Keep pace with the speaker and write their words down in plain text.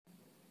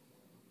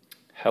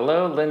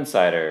Hello,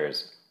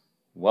 Linsiders.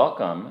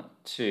 Welcome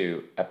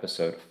to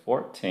episode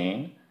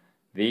 14,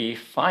 the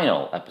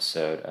final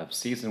episode of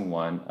season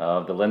 1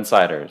 of the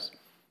Linsiders.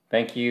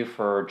 Thank you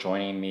for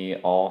joining me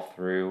all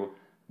through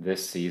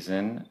this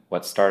season.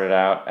 What started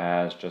out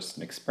as just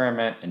an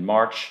experiment in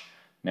March,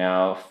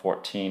 now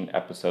 14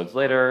 episodes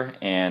later,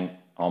 and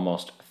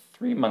almost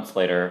 3 months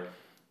later,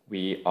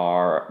 we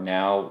are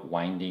now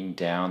winding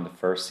down the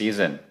first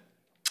season.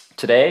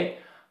 Today,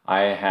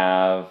 I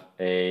have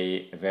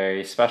a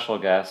very special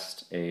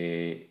guest,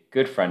 a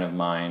good friend of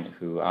mine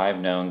who I've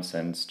known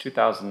since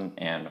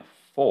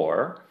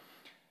 2004,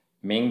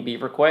 Ming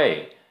Beaver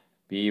Kwei.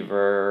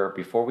 Beaver,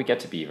 before we get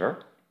to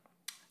Beaver,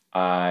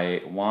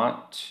 I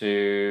want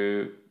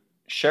to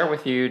share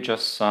with you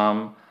just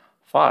some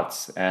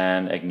thoughts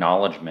and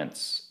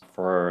acknowledgments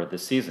for the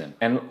season.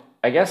 And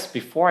I guess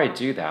before I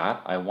do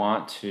that, I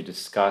want to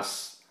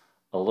discuss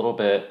a little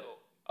bit,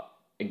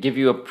 give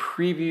you a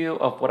preview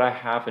of what I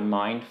have in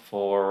mind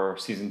for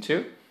season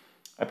 2.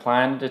 I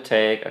plan to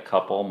take a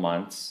couple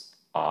months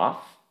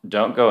off.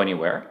 Don't go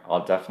anywhere.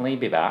 I'll definitely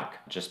be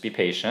back. Just be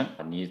patient.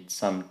 I need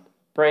some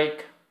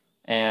break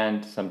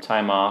and some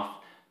time off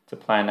to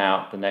plan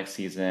out the next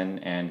season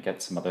and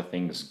get some other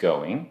things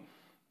going.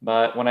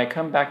 But when I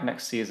come back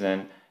next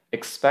season,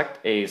 expect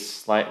a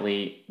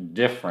slightly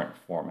different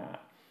format.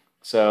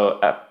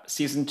 So,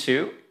 season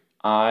 2,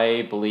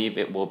 I believe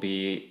it will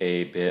be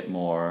a bit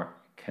more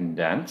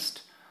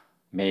condensed,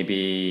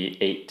 maybe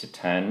 8 to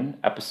 10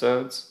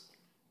 episodes.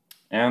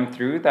 And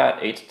through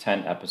that 8 to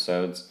 10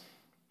 episodes,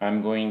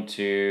 I'm going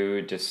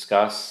to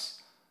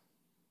discuss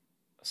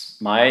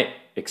my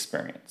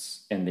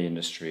experience in the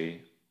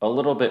industry a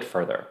little bit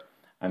further.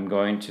 I'm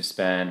going to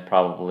spend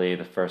probably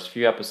the first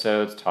few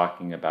episodes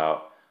talking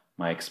about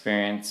my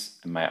experience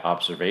and my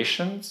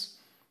observations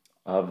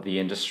of the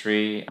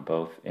industry,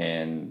 both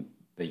in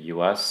the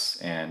US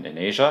and in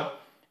Asia.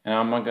 And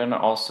I'm going to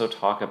also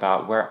talk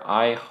about where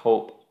I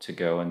hope to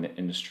go in the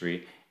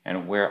industry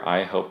and where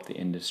I hope the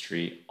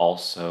industry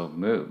also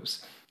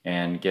moves,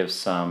 and give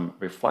some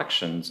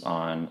reflections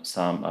on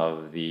some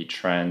of the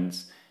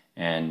trends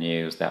and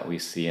news that we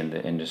see in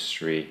the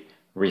industry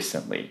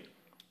recently.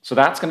 So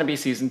that's going to be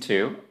season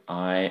 2.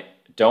 I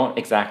don't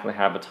exactly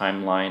have a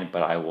timeline,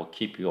 but I will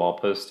keep you all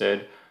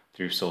posted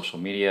through social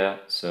media,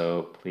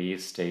 so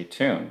please stay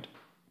tuned.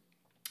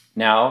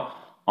 Now,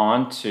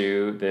 on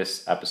to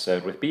this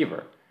episode with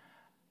Beaver.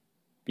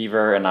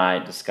 Beaver and I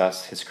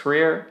discuss his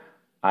career.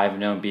 I've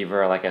known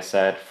Beaver, like I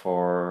said,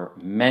 for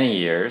many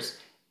years,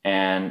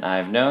 and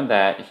I've known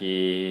that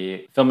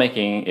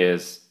filmmaking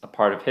is a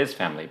part of his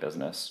family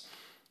business.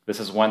 This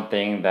is one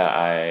thing that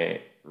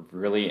I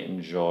really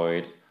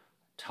enjoyed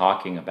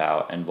talking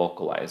about and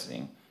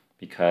vocalizing,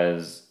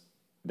 because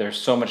there's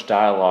so much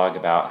dialogue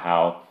about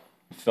how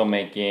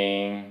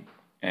filmmaking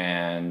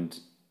and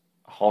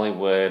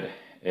Hollywood,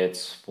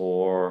 it's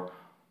for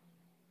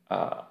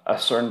a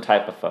certain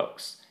type of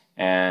folks.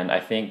 And I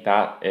think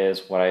that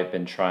is what I've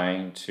been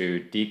trying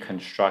to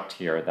deconstruct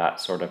here, that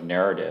sort of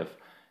narrative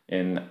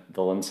in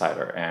The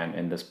Linsider and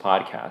in this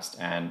podcast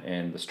and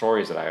in the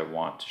stories that I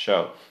want to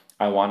show.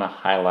 I want to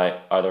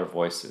highlight other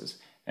voices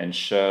and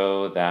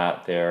show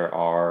that there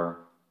are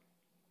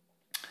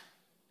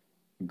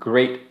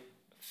great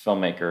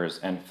filmmakers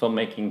and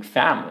filmmaking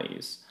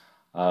families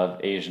of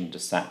Asian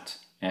descent,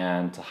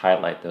 and to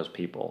highlight those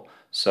people.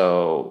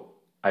 So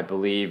I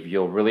believe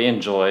you'll really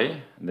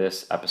enjoy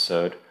this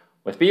episode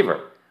with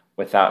Beaver.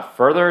 Without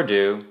further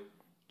ado,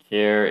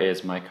 here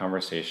is my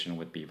conversation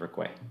with Beaver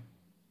Kwei.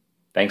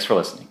 Thanks for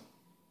listening.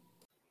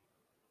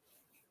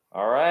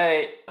 All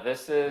right,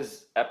 this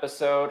is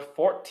episode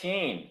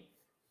 14,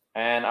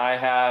 and I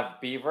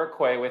have Beaver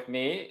Kwei with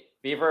me.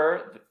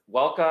 Beaver,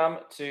 welcome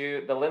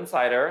to the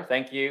Linsider.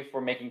 Thank you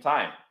for making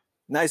time.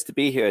 Nice to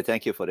be here.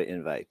 Thank you for the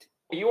invite.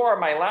 You are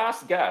my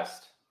last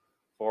guest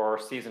for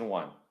season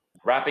 1.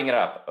 Wrapping it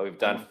up, we've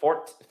done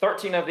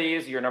 13 of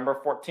these. You're number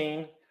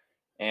 14.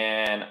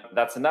 And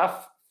that's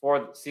enough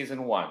for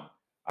season 1.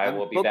 I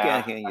will be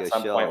back at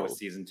some point with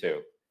season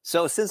 2.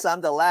 So since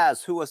I'm the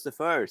last, who was the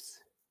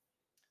first?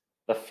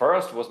 The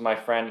first was my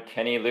friend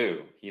Kenny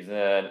Liu. He's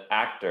an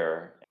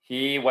actor.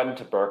 He went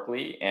to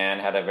Berkeley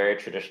and had a very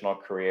traditional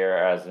career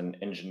as an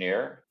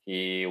engineer.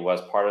 He was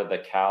part of the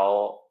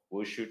Cal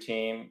Wushu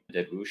team,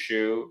 did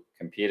Wushu,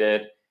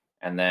 competed,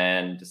 and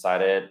then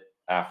decided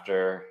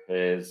after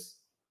his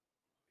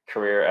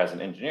career as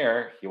an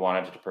engineer, he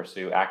wanted to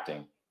pursue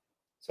acting.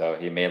 So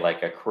he made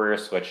like a career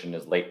switch in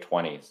his late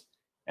 20s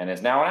and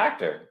is now an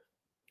actor.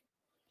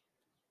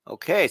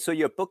 Okay, so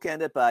your book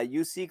ended by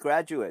UC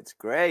graduates.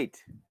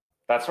 Great.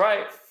 That's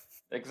right.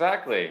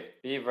 Exactly.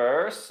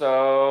 Beaver.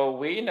 So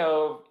we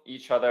know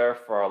each other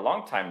for a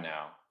long time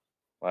now.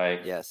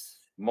 Like, yes,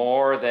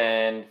 more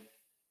than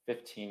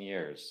 15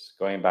 years,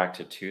 going back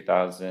to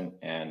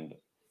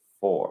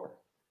 2004.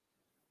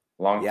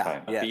 Long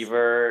time. Yes.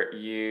 Beaver,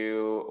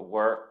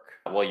 you're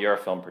a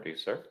film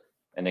producer,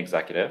 an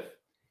executive.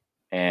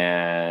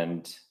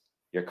 And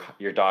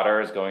your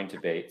daughter is going to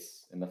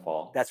Bates in the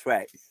fall. That's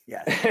right.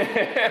 Yes.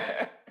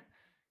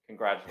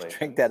 Congratulations.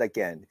 Drink that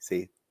again.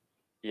 See.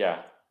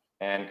 Yeah.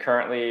 And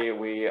currently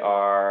we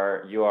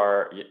are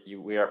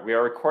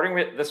recording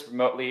this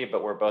remotely,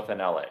 but we're both in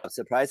LA.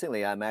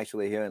 Surprisingly, I'm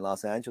actually here in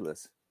Los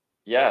Angeles.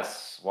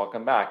 Yes,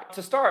 welcome back.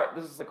 To start,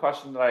 this is the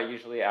question that I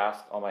usually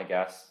ask all my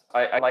guests.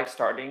 I like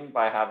starting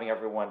by having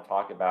everyone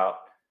talk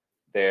about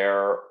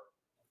their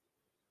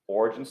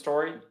origin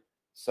story.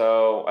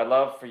 So I'd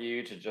love for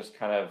you to just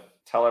kind of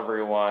tell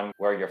everyone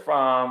where you're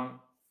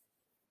from,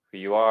 who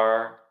you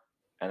are,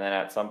 and then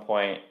at some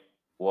point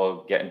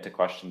we'll get into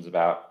questions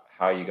about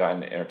how you got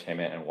into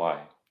entertainment and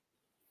why.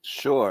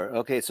 Sure.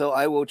 Okay, so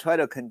I will try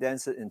to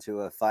condense it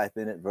into a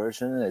 5-minute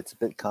version. It's a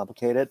bit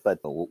complicated, but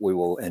we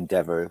will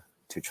endeavor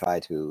to try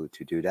to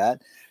do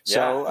that. Yeah.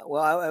 So,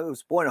 well, I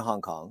was born in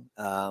Hong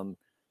Kong,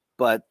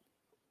 but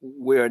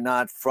we're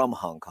not from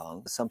Hong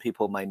Kong. Some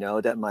people might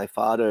know that my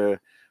father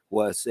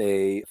was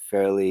a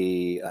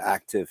fairly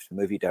active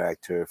movie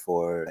director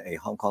for a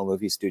Hong Kong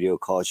movie studio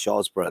called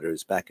Shaw's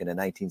Brothers back in the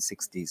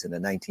 1960s and the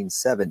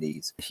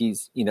 1970s.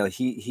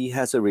 He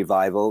has a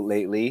revival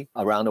lately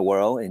around the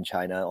world, in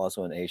China,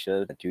 also in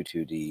Asia, due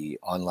to the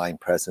online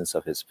presence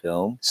of his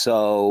film.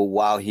 So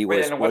while he Wait,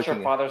 was and what's your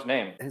working, father's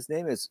name? his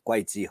name is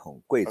Kwei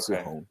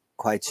Okay.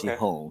 Okay.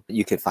 Hong.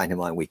 You can find him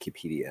on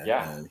Wikipedia.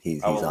 Yeah. I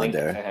He's will on link to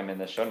there. him in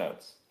the show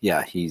notes.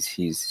 Yeah,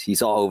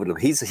 he's all over the.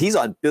 He's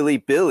on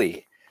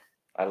Billy.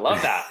 I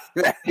love that.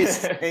 Very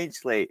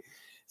strangely.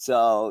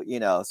 So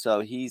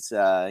he's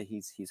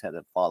had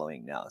a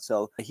following now.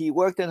 So he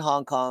worked in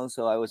Hong Kong.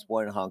 So I was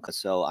born in Hong Kong.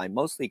 So I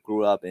mostly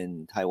grew up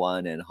in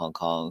Taiwan and Hong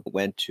Kong.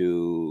 Went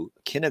to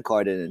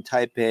kindergarten in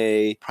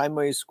Taipei,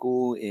 primary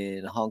school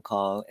in Hong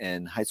Kong,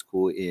 and high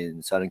school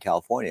in Southern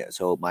California.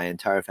 So my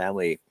entire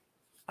family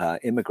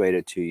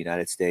immigrated to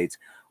United States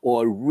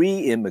or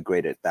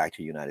re-immigrated back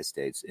to United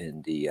States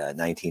in the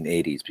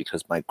 1980s,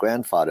 because my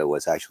grandfather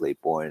was actually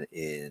born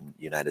in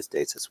United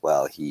States as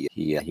well. He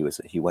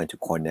went to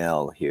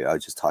Cornell here. I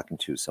was just talking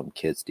to some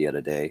kids the other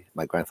day.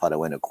 My grandfather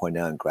went to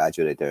Cornell and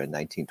graduated there in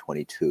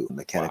 1922,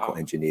 mechanical Wow.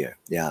 engineer.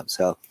 Yeah,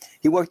 so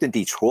he worked in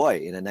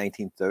Detroit in the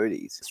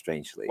 1930s.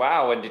 Strangely.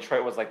 Wow, and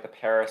Detroit was like the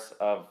Paris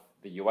of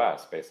the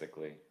US,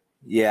 basically.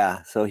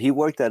 Yeah, so he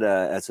worked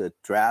as a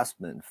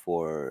draftsman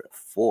for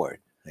Ford,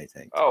 I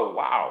think, Oh, in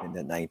wow.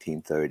 the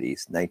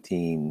 1930s,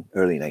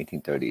 early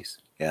 1930s.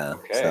 Yeah.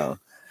 Okay. So,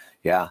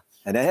 yeah.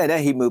 And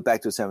then he moved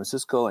back to San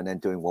Francisco, and then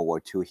during World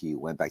War II, he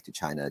went back to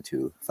China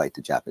to fight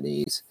the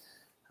Japanese.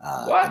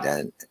 And What?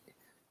 then,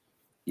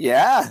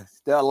 yeah,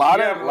 there are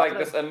You have like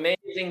this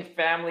amazing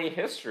family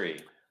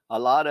history. a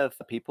lot of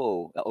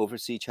people,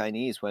 overseas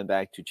Chinese, went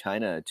back to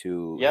China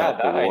to Yeah, help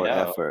the that I war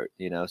know. effort.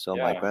 So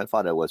my Yeah.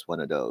 grandfather was one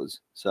of those.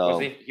 Was So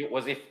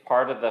he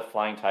part of the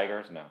Flying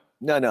Tigers?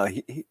 No. no,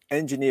 he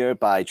engineer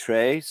by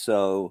trade.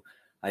 So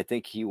I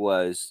think he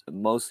was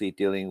mostly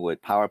dealing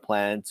with power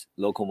plants,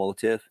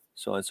 locomotive,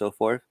 so on and so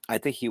forth. I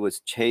think he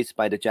was chased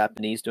by the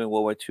Japanese during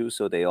World War II,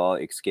 so they all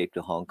escaped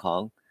to Hong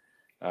Kong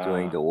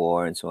during the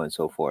war and so on and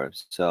so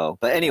forth. So,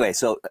 but anyway,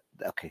 so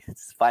okay,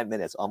 it's 5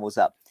 minutes, almost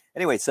up.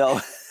 Anyway, so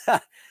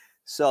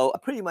so I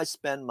pretty much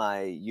spent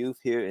my youth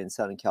here in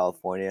Southern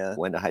California.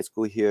 Went to high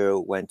school here,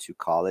 went to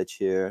college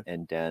here,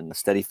 and then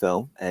studied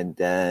film. And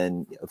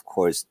then, of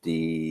course,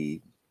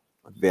 the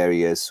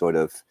various sort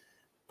of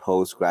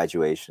post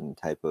graduation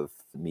type of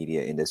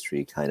media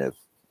industry kind of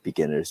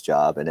beginner's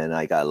job. And then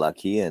I got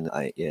lucky, and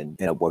I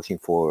ended up working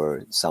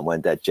for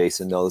someone that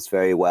Jason knows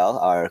very well,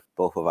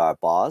 both of our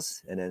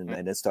boss, and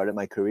then started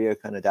my career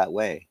kind of that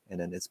way. And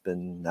then it's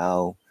been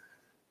now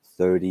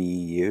 30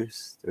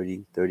 years,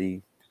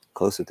 30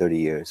 close to 30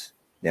 years.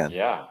 Yeah.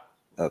 Yeah.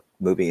 A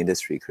movie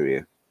industry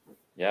career.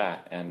 Yeah,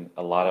 and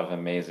a lot of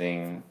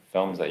amazing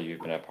films that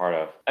you've been a part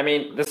of. I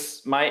mean,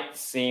 this might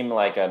seem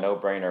like a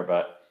no-brainer,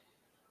 but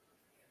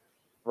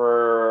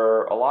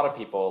for a lot of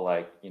people,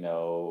 like,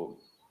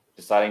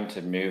 deciding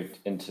to move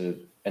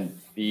into and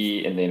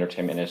be in the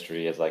entertainment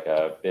industry is like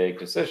a big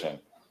decision.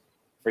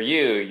 For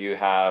you, you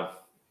have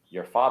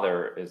your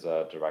father is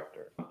a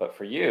director, but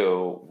for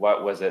you,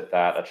 what was it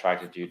that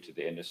attracted you to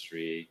the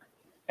industry,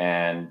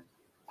 and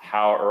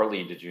how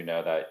early did you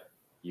know that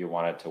you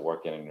wanted to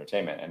work in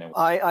entertainment? And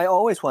I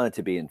always wanted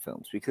to be in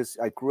films because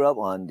I grew up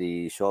on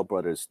the Shaw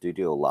Brothers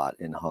studio lot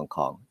in Hong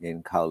Kong,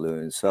 in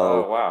Kowloon. oh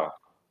So wow,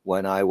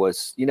 when I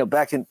was,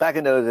 back in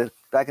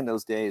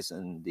those days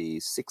in the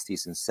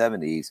 60s and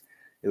 70s,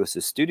 it was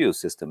a studio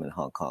system in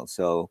Hong Kong.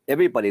 So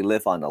everybody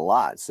lived on the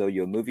lot. So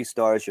your movie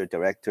stars, your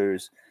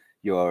directors,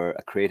 your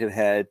creative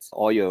heads,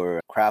 all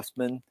your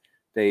craftsmen,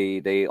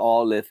 they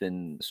all live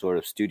in sort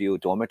of studio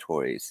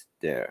dormitories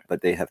there,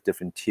 but they have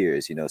different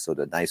tiers. So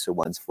the nicer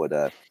ones for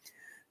the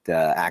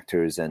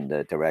actors and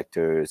the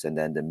directors, and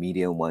then the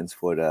medium ones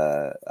for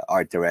the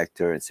art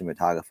director and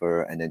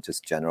cinematographer, and then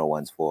just general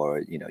ones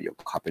for your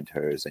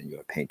carpenters and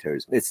your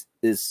painters.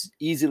 It's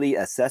easily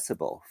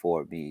accessible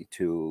for me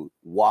to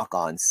walk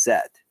on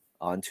set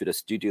onto the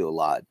studio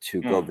lot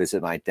to go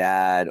visit my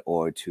dad,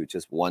 or to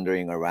just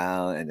wandering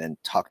around and then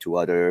talk to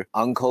other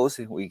uncles,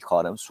 we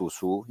call them su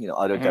su,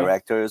 other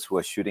directors who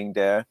are shooting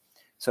there.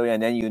 So yeah,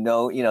 and then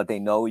they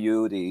know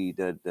you,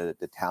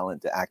 the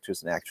talent, the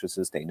actors and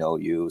actresses, they know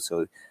you.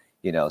 So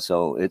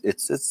So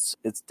it's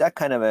that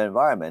kind of an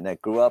environment. I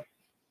grew up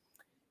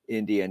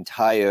in the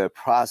entire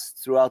process,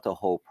 throughout the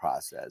whole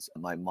process.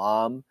 My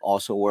mom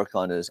also worked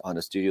on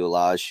a studio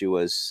lot. She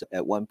was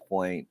at one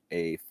point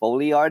a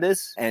Foley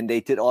artist, and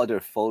they did all their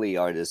Foley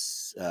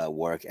artists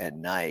work at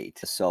night.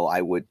 So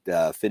I would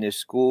finish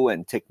school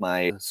and take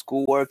my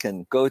schoolwork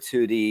and go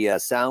to the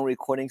sound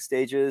recording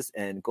stages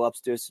and go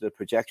upstairs to the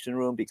projection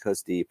room,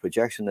 because the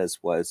projectionist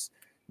was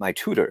my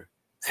tutor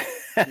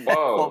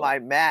for my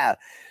math.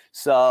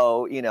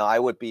 So, I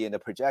would be in the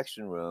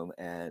projection room,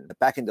 and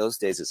back in those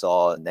days, it's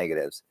all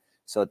negatives.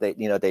 So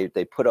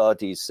they put all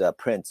these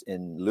prints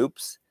in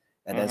loops,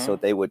 and then so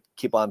they would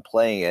keep on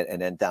playing it. And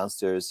then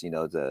downstairs,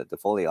 the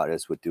Foley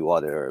artists would do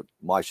all their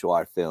martial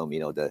art film,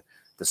 the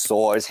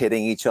swords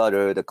hitting each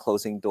other, the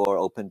closing door,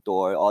 open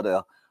door, all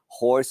the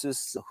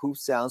horses' hoof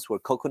sounds were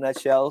coconut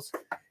shells.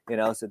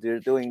 So they're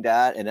doing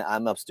that, and then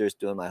I'm upstairs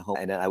doing my home,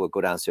 and then I would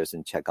go downstairs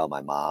and check out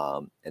my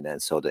mom, and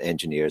then so the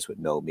engineers would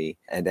know me,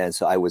 and then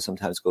so I would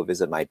sometimes go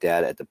visit my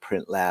dad at the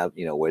print lab,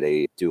 where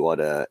they do all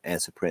the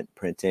answer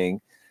printing.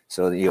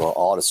 So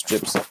all the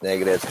strips of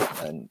negative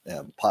and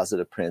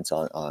positive prints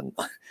on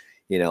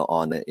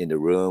in the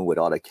room with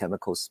all the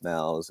chemical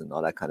smells and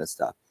all that kind of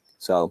stuff.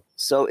 So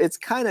it's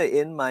kind of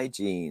in my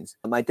genes.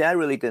 My dad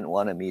really didn't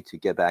want me to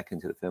get back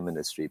into the film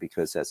industry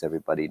because, as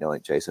everybody know,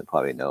 and Jason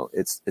probably know,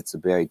 it's a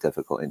very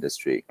difficult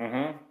industry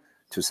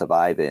to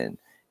survive in.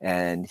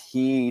 And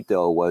he,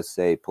 though, was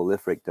a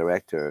prolific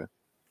director,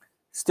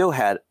 still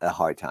had a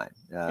hard time.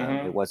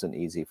 It wasn't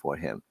easy for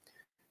him.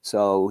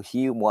 So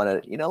he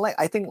wanted,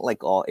 I think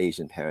like all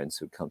Asian parents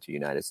who come to the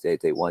United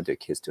States, they want their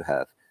kids to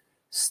have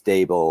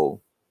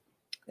stable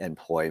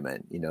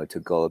employment, to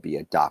go be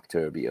a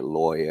doctor, be a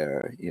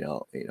lawyer,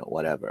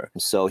 whatever.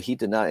 So he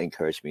did not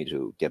encourage me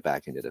to get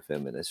back into the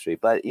film industry,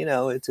 but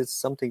it's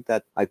something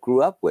that I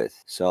grew up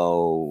with.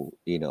 So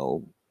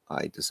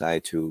I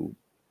decided to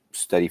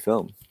study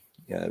film.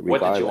 Regardless.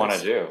 What did you want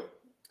to do?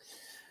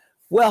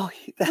 Well,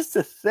 that's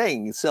the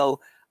thing.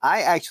 So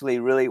I actually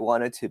really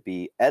wanted to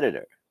be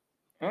editor.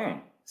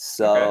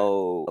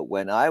 So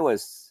when I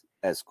was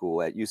at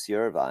school at UC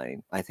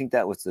Irvine, I think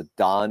that was the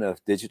dawn of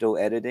digital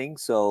editing.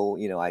 So,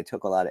 I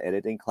took a lot of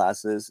editing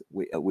classes.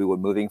 We were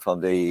moving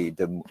from the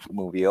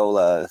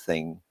Moviola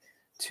thing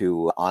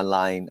to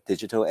online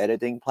digital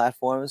editing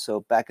platforms.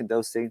 So back in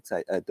those days,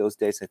 I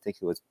think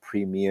it was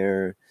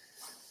Premiere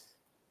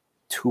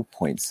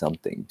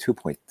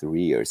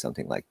 2.3 or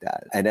something like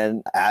that. And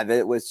then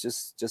Avid was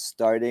just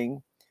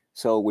starting.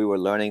 So we were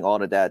learning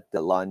all of that.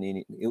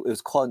 It was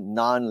called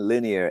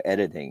non-linear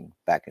editing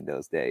back in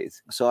those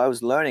days. So I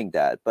was learning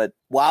that. But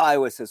while I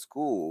was at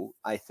school,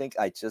 I think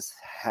I just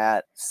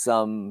had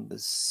some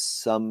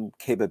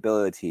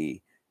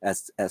capability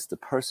as the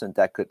person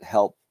that could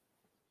help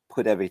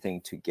put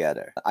everything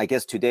together. I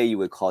guess today you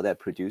would call that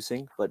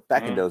producing, but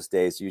back in those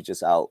days, you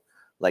just out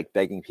like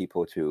begging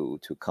people to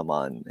come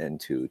on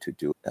and to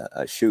do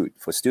a shoot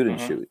for student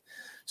shoot.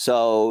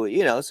 So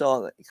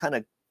so kind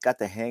of got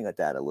the hang of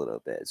that a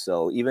little bit.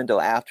 So even though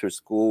after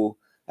school,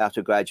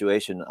 after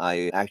graduation,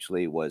 I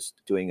actually was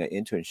doing an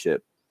internship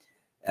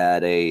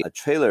at a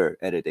trailer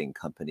editing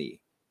company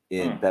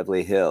in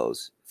Beverly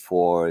Hills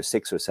for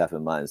 6 or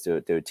 7 months.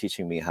 They were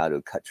teaching me how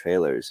to cut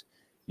trailers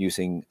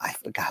using, I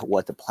forgot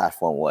what the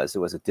platform was. It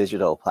was a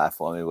digital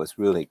platform. It was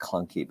really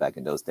clunky back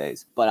in those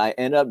days. But I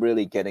ended up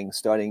really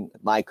starting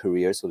my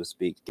career, so to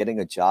speak, getting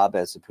a job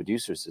as a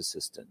producer's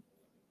assistant.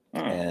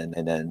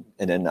 And then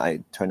I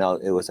turned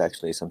out it was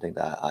actually something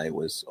that I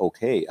was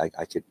okay.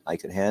 I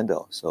could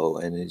handle. So,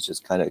 and it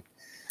just kind of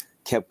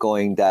kept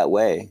going that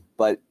way.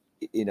 But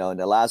in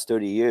the last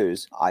 30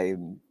 years, I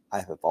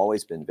have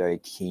always been very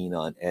keen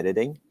on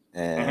editing,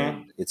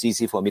 and it's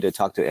easy for me to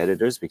talk to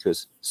editors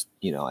because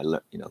I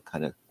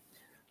kind of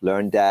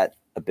learned that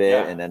a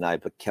bit, and then I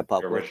kept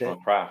up with it.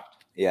 Craft.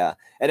 Yeah,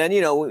 and then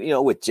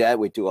with Jet,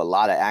 we do a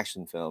lot of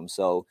action films,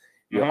 so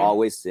you're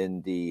always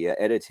in the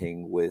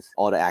editing with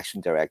all the action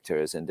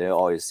directors, and they're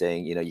always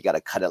saying, you got to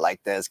cut it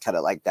like this, cut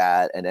it like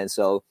that. And then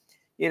so,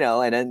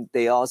 and then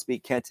they all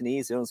speak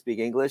Cantonese, they don't speak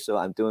English. So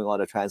I'm doing all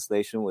the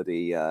translation with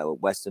the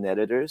Western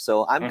editors.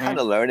 So I'm kind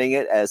of learning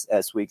it as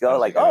we go,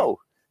 oh,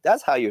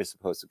 that's how you're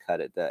supposed to cut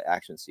it, the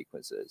action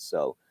sequences.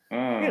 So,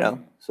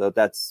 so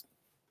that's,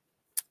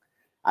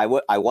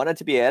 I wanted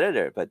to be an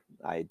editor, but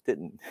I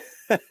didn't.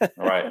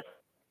 Right.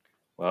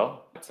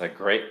 Well, it's a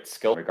great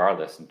skill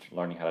regardless in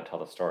learning how to tell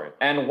the story.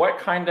 And what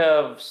kind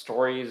of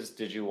stories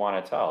did you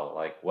want to tell?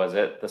 Like, was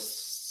it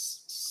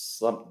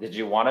did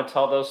you want to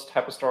tell those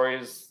type of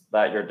stories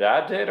that your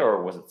dad did,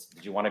 or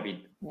did you want to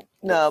be?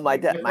 No, my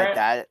dad,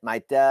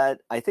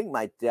 I think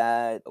my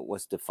dad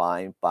was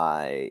defined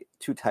by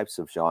two types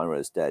of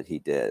genres that he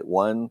did.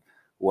 One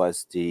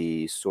was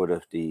the sort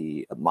of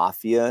the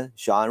mafia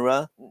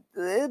genre,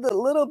 a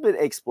little bit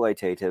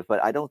exploitative,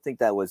 but I don't think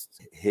that was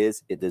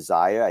his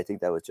desire. I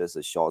think that was just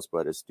a Shaw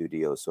Brothers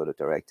studio sort of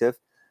directive.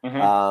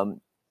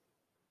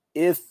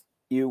 If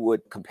you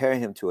would compare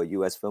him to a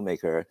U.S.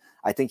 filmmaker,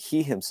 I think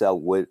he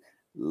himself would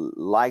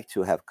like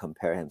to have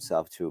compared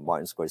himself to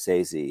Martin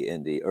Scorsese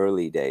in the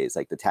early days,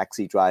 like The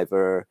Taxi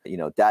Driver,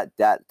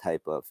 that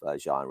type of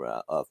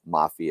genre of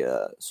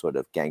mafia sort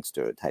of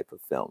gangster type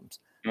of films,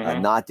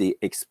 not the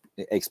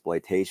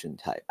exploitation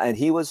type. And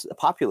he was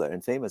popular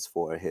and famous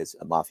for his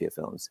mafia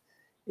films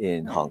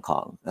in Hong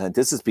Kong. And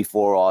this is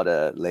before all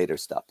the later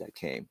stuff that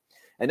came.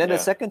 And then the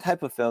second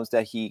type of films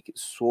that he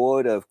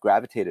sort of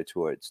gravitated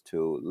towards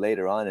to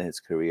later on in his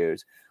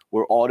careers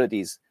were all of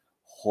these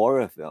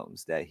horror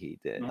films that he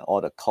did,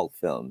 all the cult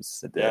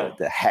films,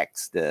 the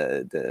Hex,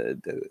 the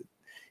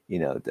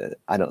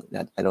I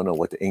don't know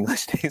what the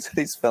English names of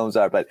these films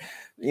are, but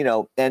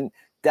and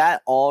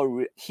that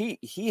all he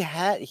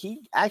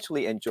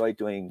actually enjoyed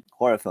doing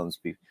horror films.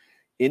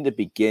 In the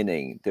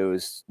beginning, there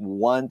was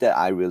one that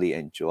I really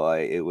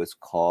enjoy. It was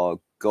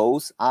called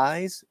Ghost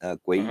Eyes,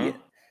 Kwei.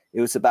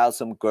 It was about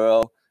some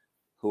girl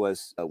who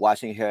was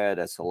washing hair at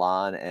a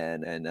salon,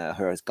 and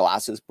her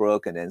glasses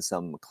broke, and then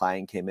some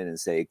client came in and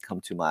say,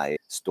 "Come to my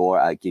store,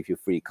 I give you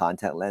free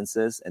contact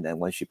lenses." And then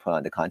when she put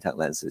on the contact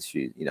lenses,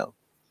 she,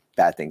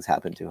 bad things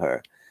happened to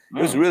her.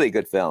 It was a really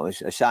good film.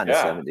 It was shot in the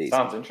 70s.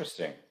 Sounds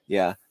interesting.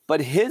 Yeah,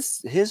 but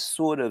his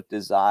sort of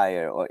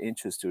desire or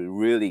interest to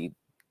really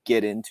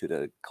get into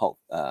the cult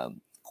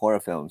horror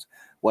films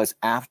was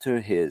after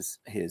his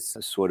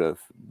sort of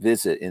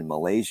visit in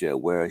Malaysia,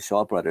 where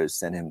Shaw Brothers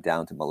sent him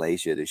down to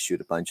Malaysia to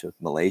shoot a bunch of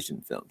Malaysian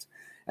films.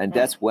 And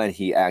that's when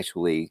he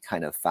actually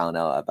kind of found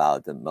out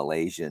about the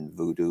Malaysian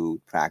voodoo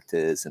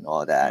practice and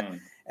all that.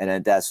 And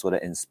then that sort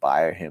of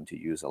inspired him to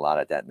use a lot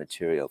of that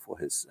material for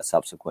his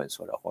subsequent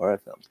sort of horror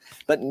films.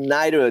 But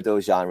neither of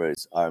those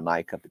genres are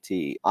my cup of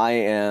tea. I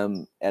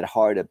am at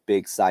heart a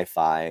big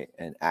sci-fi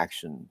and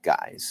action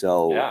guy.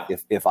 So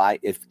if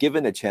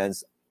given a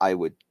chance, I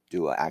would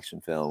do an action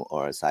film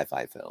or a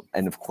sci-fi film.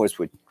 And of course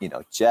with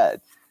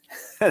Jed,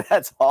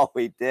 that's all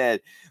we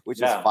did,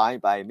 which is fine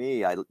by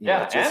me. And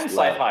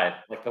sci-fi,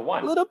 like the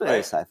one. A little bit of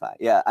sci-fi.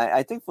 Yeah,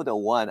 I think for the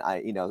one,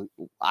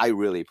 I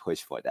really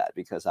pushed for that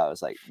because I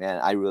was like, man,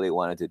 I really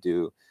wanted to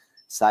do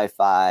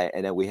sci-fi.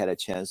 And then we had a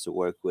chance to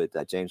work with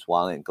James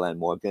Wong and Glenn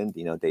Morgan.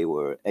 They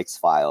were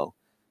X-File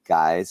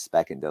guys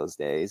back in those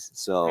days.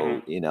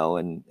 So,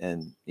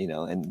 and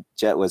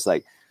Jet was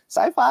like,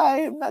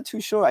 sci-fi, I'm not too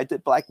sure. I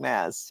did Black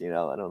Mass, I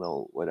don't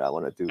know what I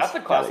want to do. That's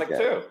a classic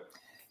too.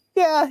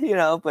 Yeah,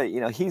 but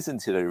he's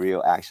into the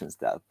real action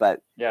stuff.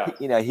 But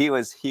he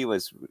was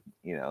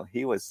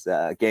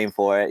game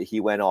for it.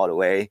 He went all the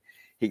way.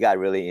 He got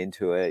really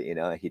into it.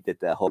 He did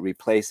the whole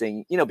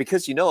replacing.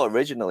 Because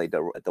originally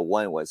the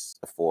one was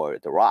for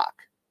The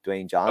Rock,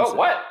 Dwayne Johnson. Oh,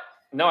 what?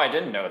 No, I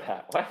didn't know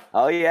that. What?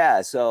 Oh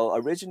yeah. So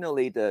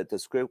originally the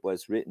script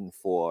was written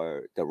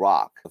for The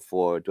Rock,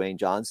 for Dwayne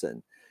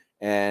Johnson,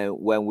 and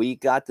when we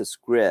got the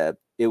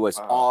script, it was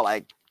all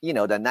like, the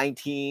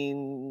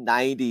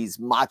 1990s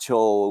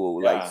macho,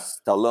 like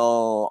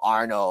Stallone,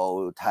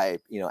 Arnold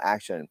type,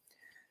 action.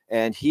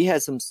 And he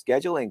had some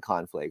scheduling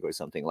conflict or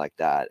something like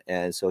that.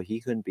 And so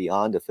he couldn't be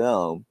on the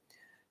film.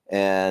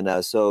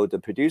 And so the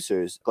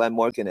producers, Glenn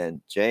Morgan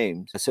and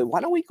James, said,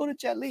 why don't we go to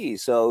Jet Li?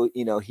 So, they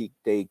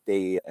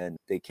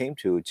came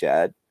to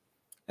Jet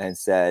and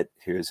said,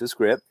 here's the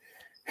script.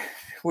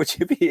 Would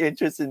you be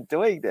interested in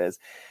doing this?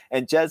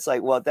 And Jed's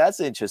like, well, that's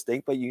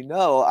interesting, but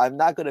I'm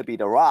not going to be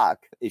The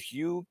Rock. If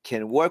you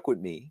can work with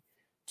me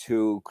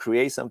to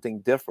create something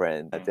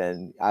different,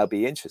 then I'll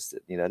be interested.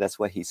 That's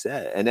what he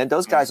said. And then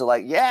those guys are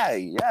like, yeah,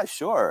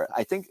 sure.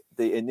 I think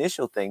the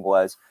initial thing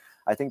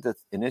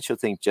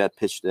Jed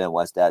pitched to them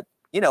was that,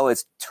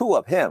 it's two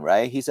of him,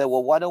 right? He said,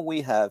 well, why don't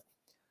we have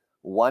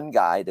one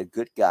guy, the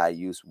good guy,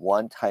 use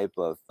one type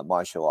of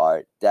martial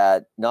art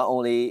that not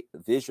only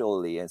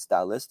visually and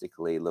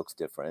stylistically looks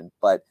different,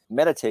 but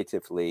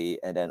meditatively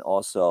and then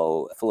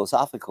also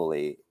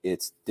philosophically,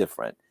 it's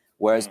different.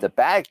 Whereas the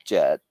bad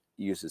Jet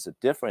uses a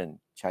different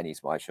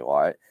Chinese martial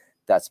art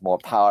that's more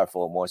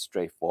powerful, more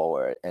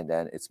straightforward, and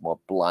then it's more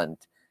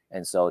blunt.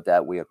 And so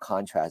that we are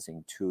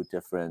contrasting two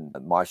different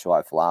martial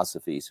art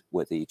philosophies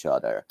with each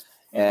other.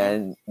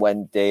 And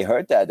when they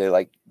heard that, they're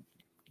like,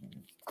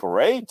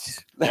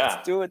 great, let's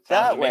do it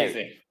that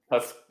way.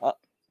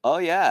 Oh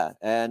yeah.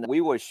 And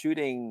we were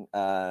shooting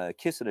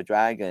Kiss of the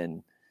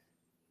Dragon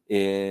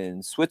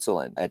in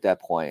Switzerland at that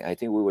point. I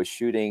think we were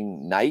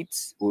shooting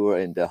nights. We were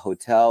in the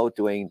hotel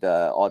doing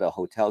all the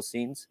hotel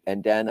scenes.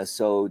 And then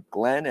so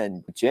Glenn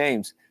and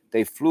James,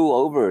 they flew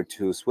over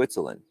to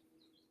Switzerland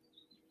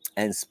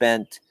and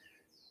spent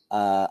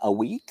a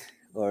week,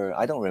 or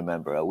I don't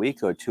remember, a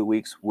week or 2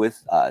 weeks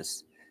with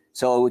us.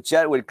 So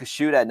Jet would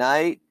shoot at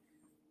night,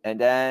 and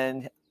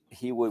then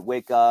he would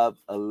wake up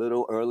a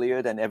little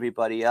earlier than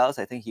everybody else.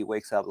 I think he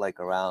wakes up like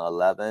around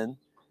 11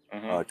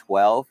 or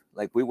 12.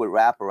 Like we would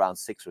wrap around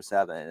 6 or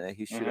 7, and then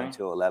he shoot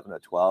until 11 or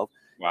 12.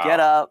 Wow. Get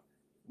up,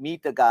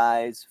 meet the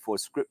guys for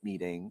script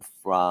meeting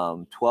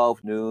from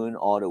 12 noon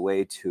all the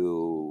way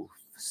to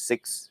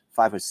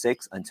 5 or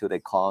 6 until they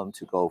call him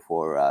to go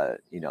for,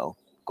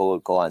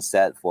 go on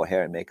set for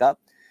hair and makeup.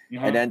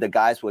 And then the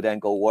guys would then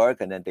go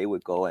work, and then they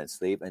would go and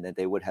sleep, and then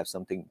they would have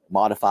something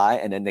modify,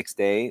 and then next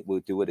day we'll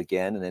do it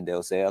again, and then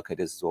they'll say, okay,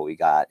 this is what we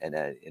got, and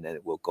then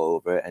we'll go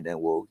over it, and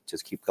then we'll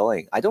just keep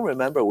going. I don't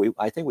remember.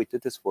 I think we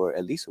did this for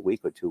at least a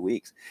week or 2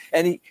 weeks,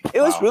 and it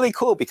was really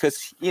cool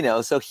because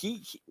so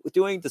he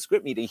during the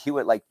script meeting he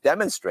would like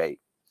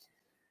demonstrate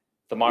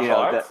the martial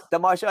arts. The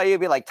martial art, you'd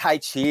be like Tai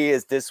Chi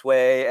is this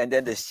way, and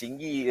then the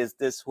Xingyi is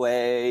this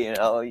way,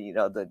 all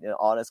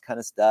this kind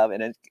of stuff,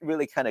 and it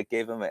really kind of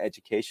gave him an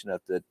education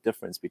of the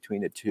difference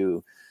between the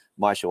two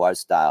martial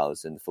arts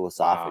styles and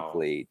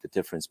philosophically the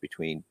difference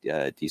between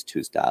these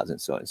two styles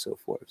and so on and so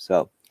forth.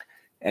 So,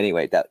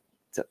 anyway, that's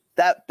the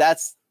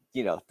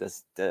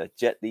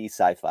Jet Li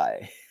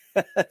sci-fi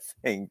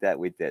thing that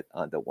we did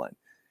on the one.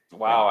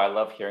 Wow, I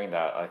love hearing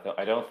that.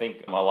 I don't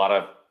think a lot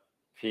of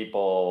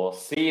people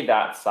see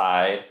that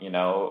side,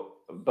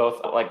 both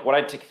like what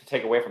I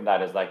take away from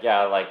that is like,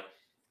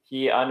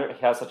 he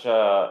has such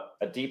a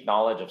deep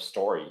knowledge of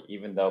story,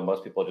 even though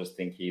most people just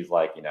think he's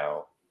like,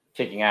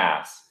 kicking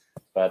ass.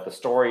 But the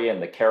story and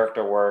the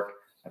character work,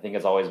 I think,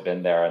 has always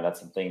been there. And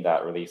that's something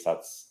that really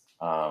sets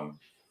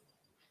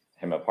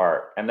him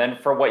apart. And then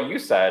for what you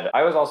said,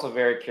 I was also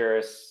very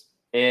curious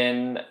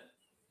in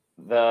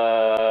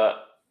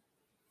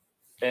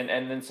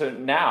and then so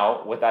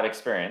now with that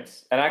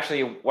experience, and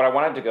actually what I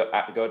wanted to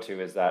go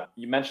to is that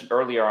you mentioned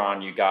earlier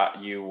on you got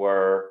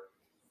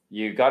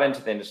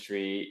into the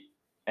industry,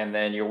 and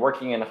then you're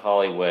working in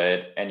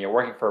Hollywood and you're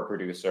working for a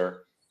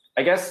producer.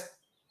 I guess,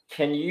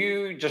 can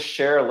you just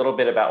share a little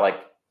bit about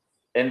like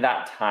in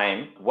that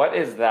time, what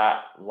is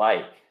that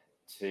like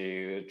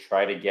to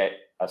try to get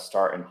a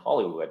start in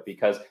Hollywood?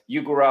 Because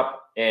you grew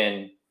up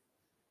in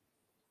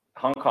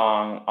Hong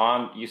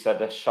Kong you said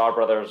the Shaw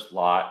Brothers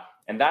lot,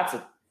 and that's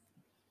a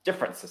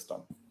different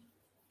system.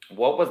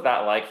 What was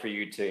that like for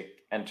you to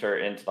enter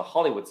into the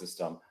Hollywood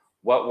system?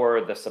 What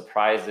were the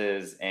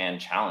surprises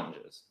and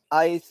challenges?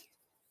 I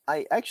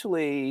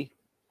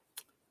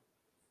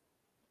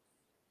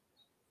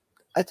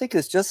think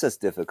it's just as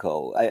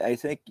difficult. I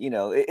think,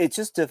 it's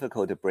just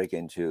difficult to break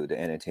into the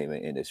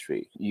entertainment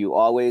industry.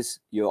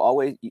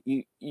 When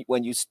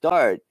you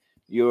start,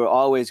 you're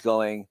always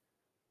going,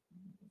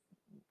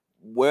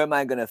 where am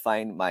I going to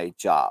find my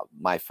job,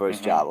 my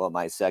first job or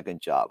my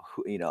second job?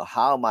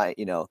 How am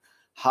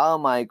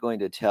I going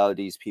to tell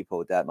these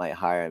people that might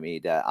hire me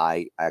that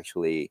I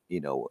actually,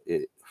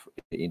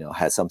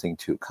 has something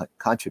to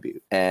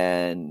contribute?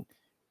 And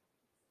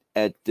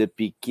at the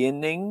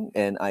beginning,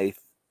 and I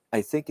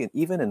think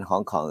even in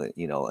Hong Kong,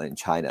 in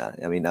China,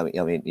 I mean,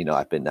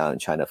 I've been now in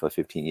China for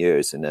 15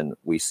 years, and then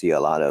we see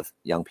a lot of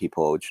young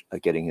people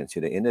getting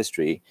into the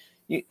industry.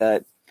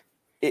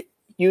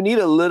 You need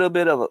a little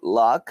bit of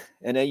luck,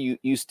 and then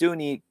you still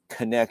need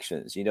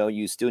connections.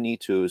 You still need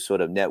to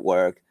sort of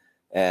network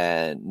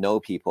and know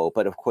people.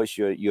 But of course,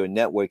 you're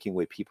networking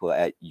with people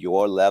at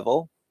your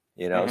level,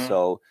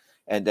 So,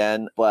 and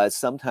then, but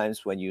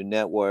sometimes when you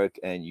network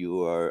and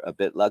you are a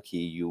bit lucky,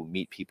 you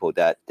meet people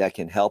that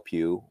can help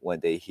you when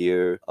they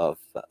hear of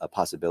a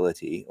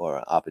possibility or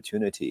an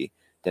opportunity.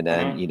 And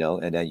then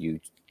and then you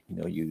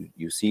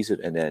seize it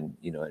and then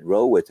and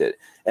roll with it.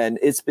 And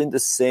it's been the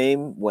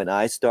same when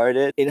I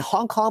started in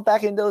Hong Kong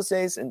back in those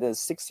days. In the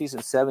 60s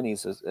and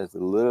 70s is a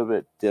little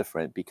bit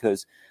different,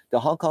 because the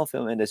Hong Kong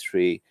film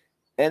industry,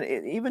 and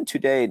even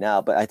today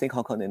now, but I think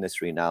Hong Kong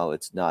industry now,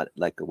 it's not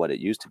like what it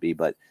used to be,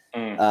 but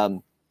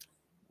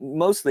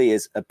mostly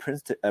is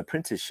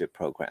apprenticeship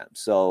program.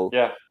 So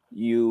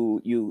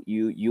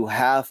you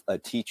have a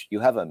teacher, you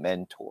have a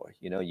mentor,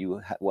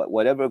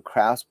 whatever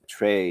craft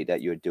trade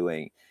that you're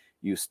doing,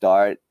 you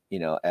start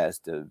as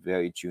the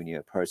very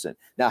junior person.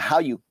 Now, how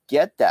you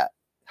get to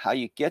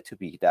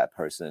be that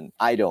person,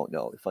 I don't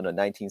know. From the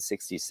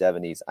 1960s,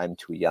 70s, I'm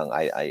too young.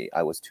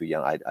 I was too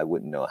young. I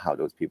wouldn't know how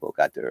those people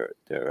got their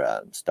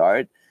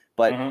start.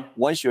 But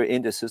once you're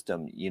in the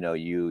system,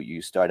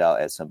 you start out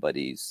as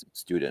somebody's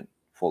student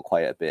for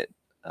quite a bit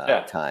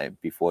time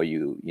before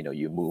you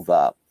move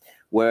up.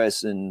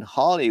 Whereas in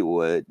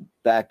Hollywood,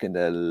 back in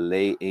the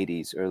late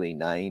 80s, early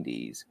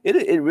 90s,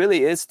 it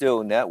really is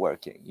still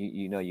networking.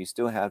 You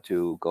still have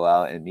to go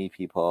out and meet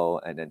people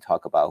and then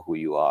talk about who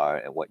you are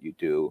and what you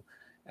do,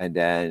 and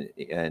then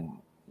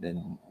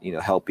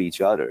help each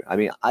other. I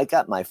mean, I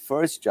got my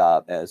first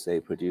job as a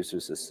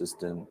producer's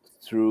assistant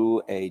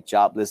through a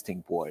job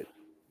listing board.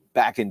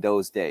 Back in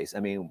those days,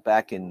 I mean,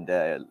 back in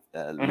the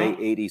late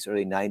 80s,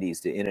 early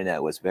 90s, the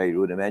internet was very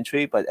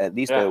rudimentary, but at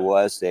least there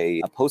was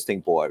a posting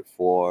board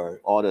for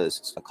all the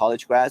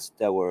college grads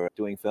that were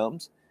doing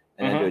films,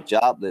 and then their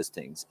job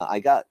listings.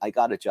 I got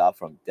a job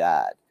from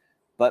that.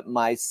 But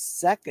my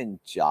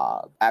second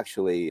job,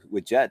 actually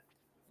with Jet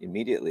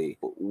immediately,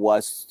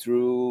 was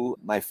through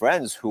my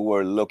friends who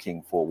were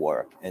looking for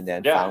work and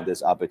then found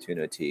this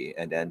opportunity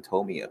and then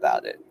told me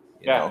about it.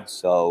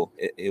 So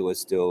it was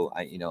still,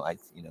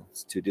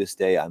 to this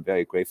day, I'm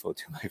very grateful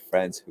to my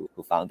friends who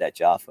found that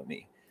job for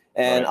me.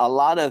 And a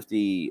lot of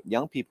the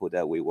young people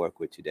that we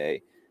work with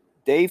today,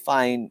 they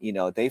find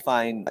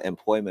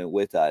employment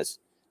with us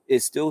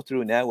is still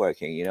through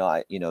networking.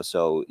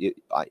 So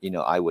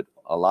I would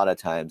a lot of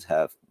times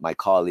have my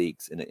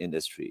colleagues in the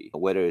industry,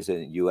 whether it's in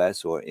the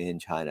US or in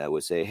China,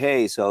 would say,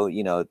 hey, so,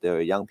 there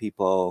are young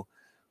people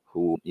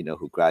who,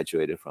 who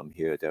graduated from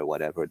here, they're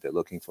whatever, they're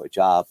looking for a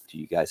job. Do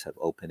you guys have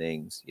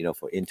openings,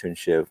 for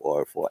internship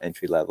or for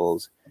entry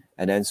levels?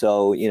 And then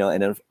so,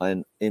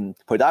 and in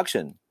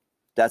production,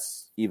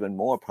 that's even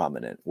more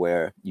prominent,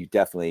 where you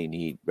definitely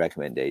need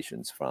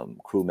recommendations from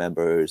crew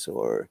members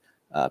or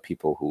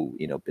people who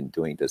been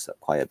doing this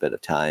quite a bit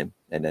of time,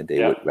 and then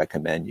they would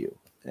recommend you.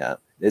 Yeah,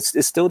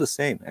 it's still the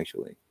same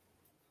actually.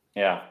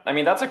 Yeah, I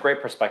mean that's a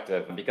great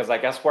perspective, because I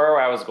guess where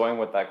I was going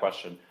with that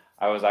question,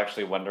 I was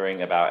actually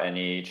wondering about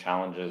any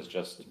challenges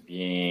just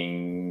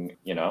being,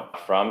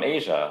 from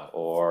Asia,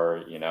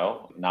 or,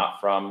 not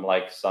from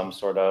like some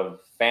sort of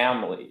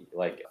family,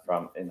 like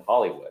from in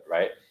Hollywood,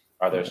 right?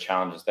 Are there's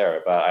challenges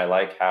there? But I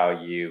like how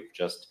you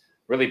just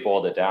really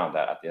boiled it down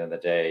that at the end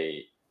of the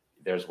day,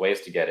 there's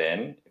ways to get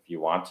in if you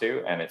want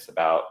to, and it's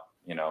about,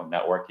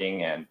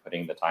 networking and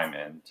putting the time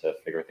in to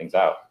figure things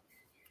out.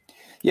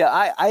 Yeah,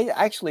 I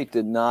actually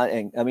did not.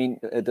 And I mean,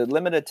 the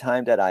limited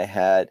time that I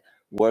had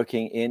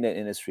working in the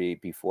industry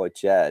before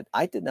JET,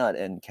 I did not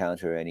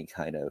encounter any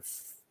kind of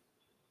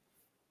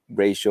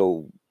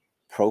racial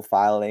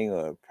profiling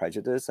or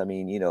prejudice. I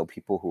mean,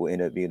 people who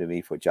interviewed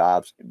me for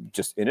jobs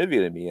just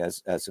interviewed me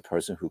as a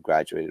person who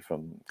graduated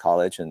from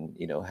college and,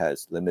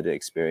 has limited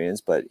experience,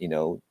 but,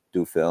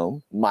 do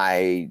film.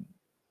 My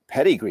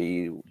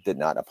pedigree did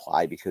not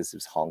apply because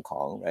it's Hong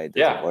Kong, right? It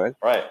doesn't work.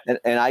 Right.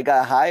 And I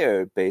got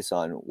hired based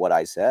on what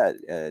I said.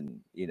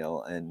 And,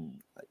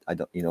 and I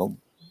don't,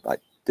 I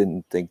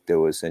didn't think there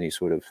was any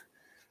sort of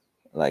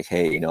like,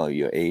 hey,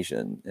 you're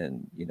Asian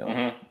and,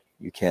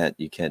 you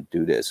can't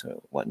do this or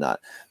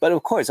whatnot. But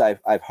of course,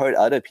 I've heard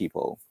other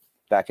people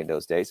back in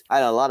those days. I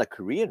had a lot of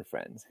Korean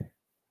friends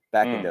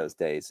back in those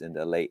days in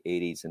the late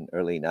 80s and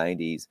early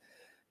 90s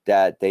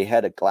that they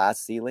had a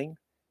glass ceiling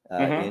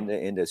in the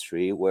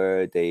industry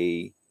where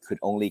they could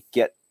only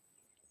get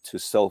to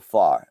so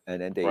far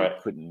and then they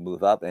couldn't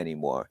move up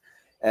anymore.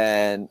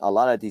 And a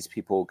lot of these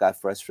people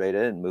got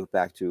frustrated and moved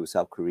back to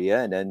South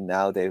Korea. And then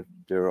now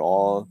they're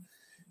all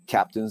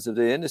captains of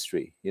the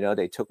industry.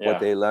 They took what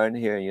they learned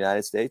here in the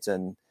United States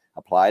and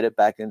applied it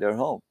back in their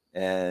home.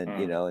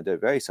 And, they're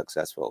very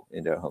successful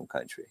in their home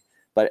country.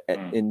 But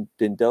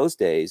in those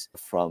days,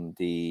 from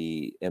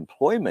the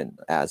employment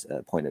as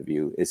a point of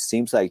view, it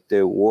seems like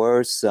there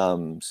were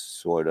some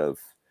sort of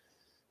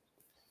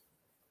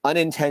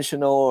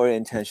unintentional or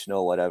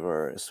intentional,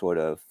 whatever sort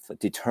of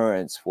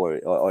deterrence for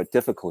or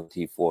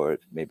difficulty for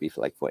maybe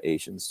for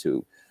Asians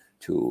to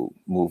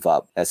move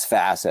up as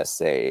fast as,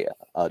 say,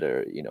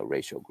 other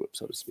racial groups,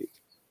 so to speak.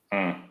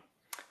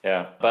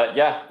 Yeah, but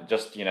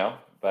just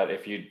but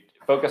if you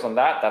focus on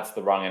that, that's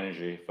the wrong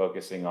energy.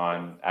 Focusing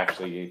on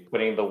actually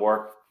putting the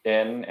work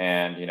in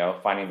and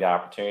finding the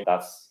opportunity,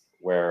 that's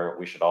where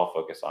we should all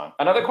focus on.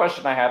 Another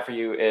question I had for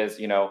you is,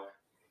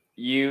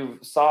 you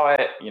saw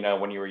it,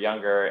 when you were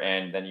younger,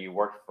 and then you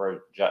worked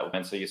for Jet,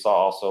 and so you saw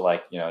also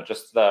like,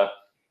 just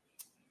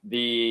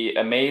the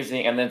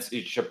amazing, and then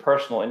it's your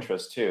personal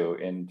interest too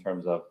in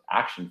terms of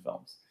action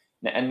films.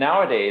 And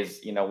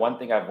nowadays, one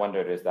thing I've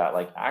wondered is that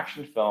like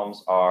action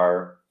films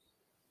are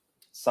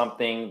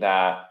something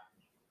that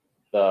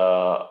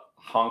the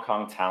Hong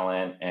Kong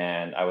talent,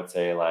 and I would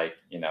say like,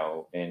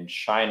 in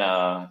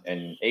China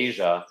and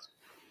Asia,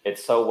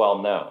 it's so well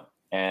known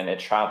and it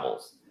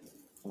travels.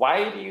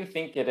 Why do you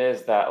think it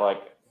is that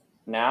like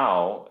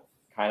now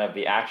kind of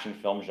the action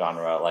film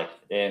genre, like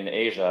in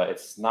Asia,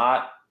 it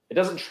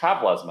doesn't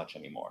travel as much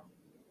anymore?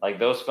 Like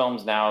those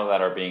films now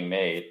that are being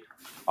made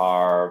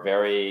are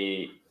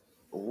very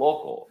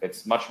local.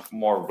 It's much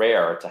more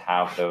rare to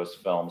have those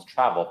films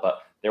travel,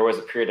 but there was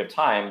a period of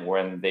time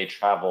when they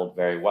traveled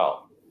very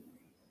well.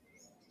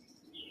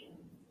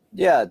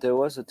 Yeah, there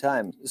was a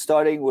time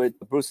starting with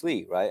Bruce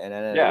Lee, right? And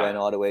then it went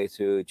all the way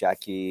to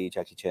Jackie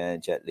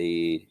Chan, Jet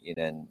Li, and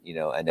then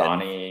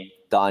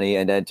Donnie,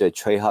 and then the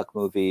Trey Huck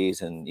movies,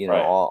 and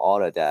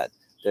all of that.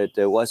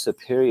 There was a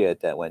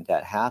period that when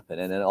that happened,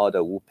 and then all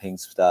the Wu Ping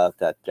stuff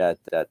that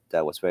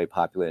was very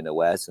popular in the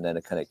West, and then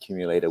it kind of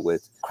accumulated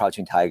with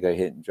Crouching Tiger,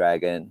 Hidden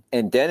Dragon,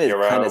 and then it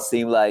kind of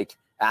seemed like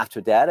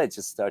after that it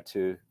just started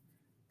to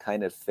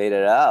kind of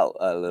faded out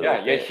a little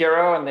bit. Yeah,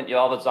 Hero, and then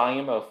all the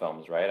Zhang Yimou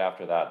films right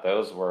after that.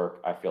 Those were,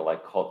 I feel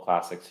like, cult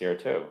classics here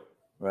too.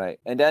 Right.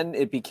 And then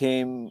it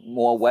became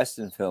more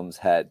Western films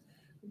had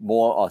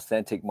more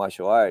authentic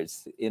martial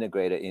arts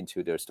integrated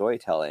into their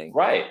storytelling.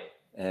 Right.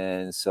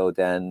 And so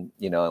then,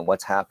 and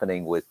what's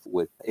happening with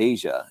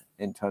Asia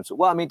in terms of,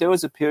 well, I mean, there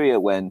was a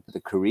period when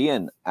the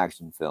Korean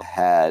action film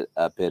had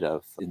a bit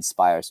of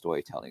inspired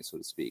storytelling, so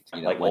to speak.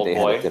 Like when Old they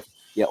Boy. had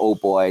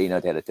Old Boy,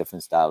 they had a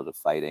different style of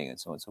fighting and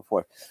so on and so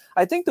forth.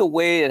 I think the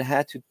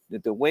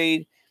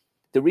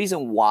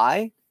reason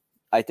why,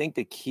 I think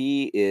the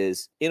key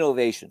is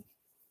innovation.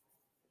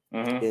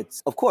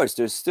 It's, of course,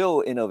 there's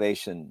still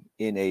innovation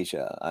in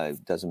Asia.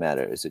 It doesn't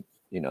matter. Is it,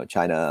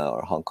 China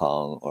or Hong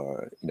Kong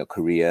or,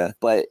 Korea,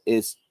 but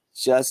it's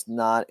just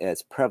not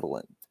as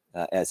prevalent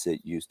as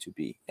it used to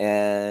be,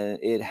 and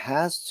it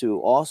has to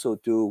also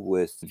do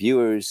with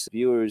viewers.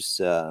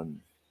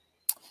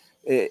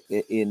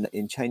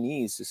 In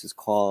Chinese, this is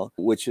called,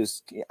 which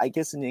is, I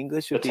guess in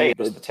English The would be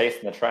taste, the taste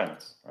and the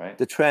trends, right?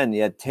 the trend,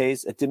 yeah,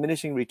 taste, a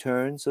diminishing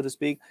return, so to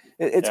speak.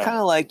 It's Yeah. kind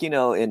of like,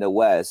 in the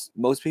West,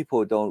 most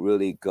people don't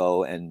really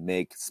go and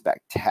make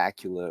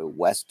spectacular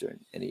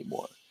Western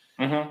anymore.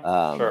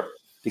 Sure.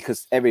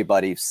 Because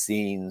everybody's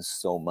seen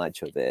so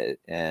much of it,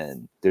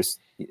 and there's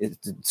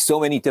so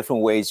many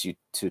different ways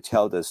to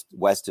tell this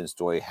Western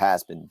story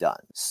has been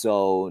done.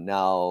 So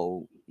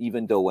now,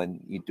 even though when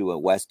you do a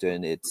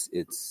Western, it's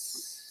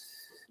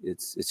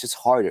just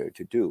harder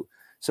to do.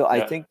 So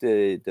I think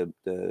the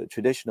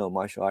traditional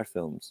martial art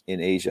films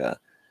in Asia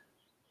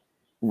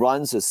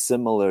runs a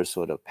similar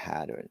sort of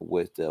pattern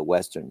with the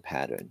Western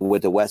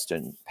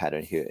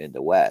pattern here in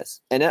the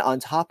West. And then on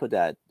top of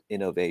that,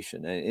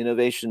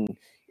 innovation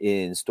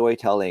in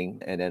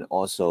storytelling, and then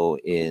also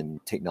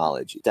in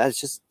technology. That's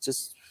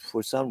just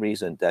for some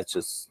reason, that's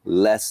just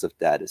less of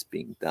that is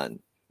being done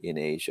in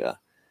Asia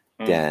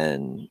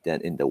than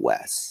in the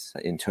West,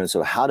 in terms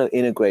of how to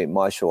integrate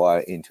martial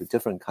art into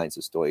different kinds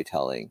of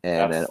storytelling,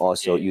 and then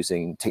also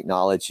using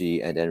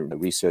technology and then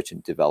research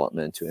and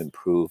development to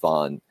improve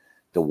on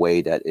the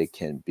way that it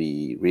can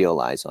be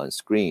realized on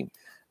screen.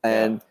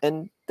 And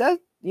that,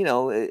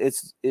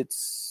 it's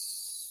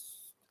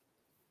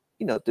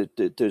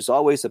there's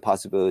always a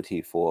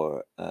possibility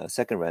for a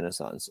second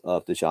renaissance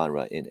of the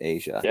genre in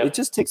Asia. It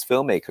just takes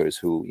filmmakers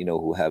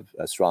who have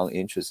a strong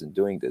interest in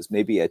doing this.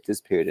 Maybe at this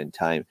period in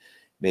time,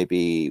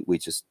 maybe we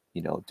just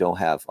don't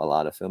have a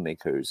lot of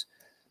filmmakers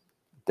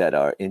that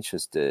are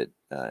interested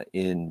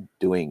in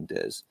doing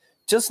this.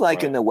 Just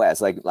like in the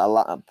West, like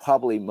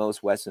probably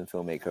most Western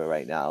filmmakers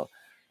right now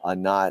are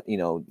not.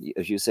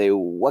 If you say,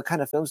 what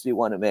kind of films do you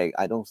want to make,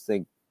 I don't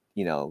think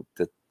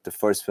the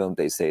first film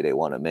they say they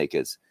want to make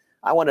is,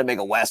 I want to make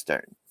a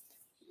Western.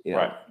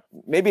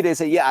 Maybe they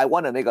say, yeah, I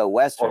want to make a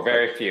Western. Or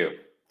very few.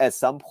 At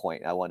some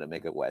point, I want to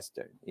make a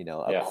Western,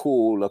 a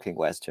cool looking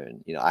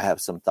Western. I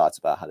have some thoughts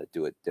about how to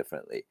do it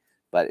differently,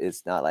 but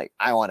it's not like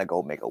I want to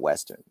go make a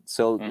Western.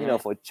 So,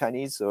 for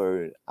Chinese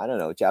or, I don't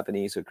know,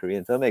 Japanese or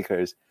Korean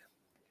filmmakers,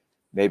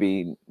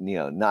 maybe,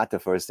 not the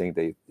first thing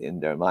they in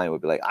their mind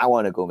would be like, I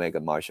want to go make a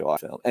martial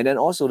art film. And then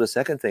also the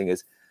second thing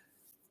is,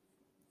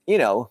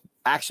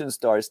 action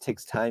stars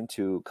takes time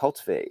to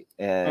cultivate,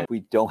 and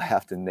we don't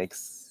have the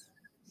next,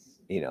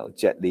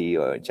 Jet Li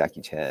or Jackie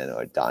Chan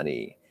or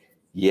Donnie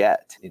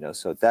yet,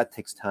 so that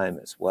takes time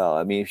as well.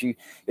 I mean,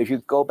 if you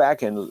go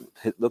back and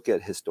look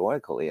at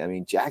historically, I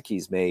mean,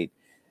 Jackie's made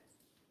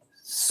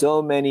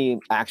so many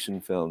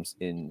action films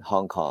in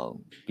Hong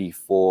Kong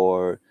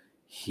before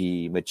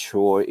he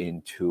matured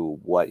into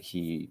what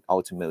he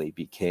ultimately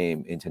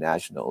became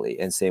internationally,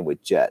 and same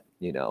with Jet,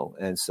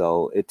 and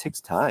so it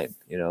takes time,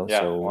 so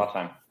a lot of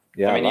time.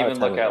 I mean, even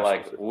look at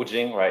like Wu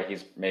Jing, right?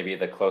 He's maybe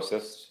the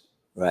closest,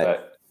 right?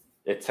 But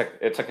it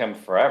took him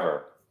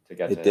forever to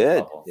get to his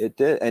level. It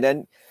did. And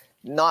then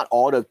not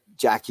all of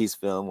Jackie's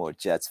film or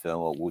Jet's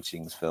film or Wu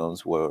Jing's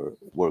films were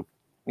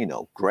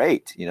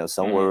great.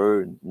 Some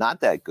were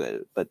not that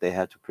good, but they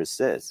had to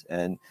persist.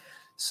 And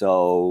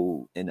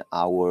so in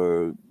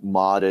our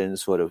modern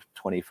sort of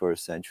 21st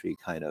century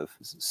kind of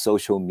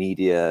social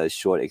media,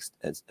 short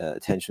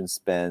attention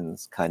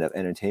spans kind of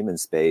entertainment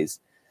space,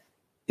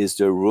 is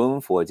there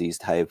room for these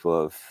type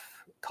of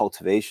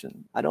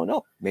cultivation? I don't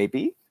know.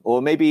 Maybe.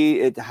 Or maybe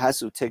it has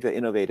to take an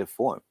innovative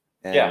form.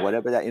 And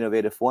whatever that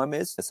innovative form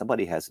is,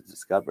 somebody has to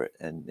discover it,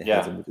 and it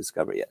hasn't been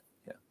discovered yet.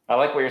 Yeah. I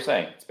like what you're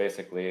saying. It's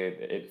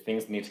basically,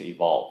 things need to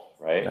evolve,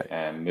 right?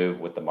 And move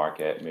with the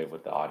market, move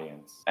with the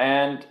audience.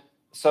 And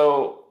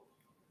so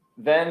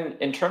then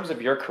in terms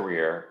of your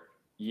career,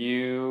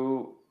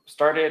 you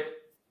started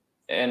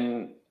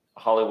in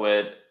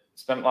Hollywood,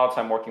 spent a lot of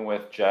time working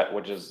with Jet,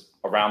 which is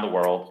around the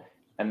world.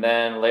 And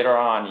then later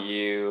on,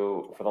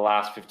 for the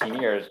last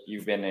 15 years,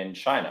 you've been in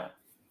China.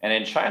 And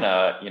in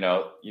China,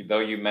 though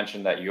you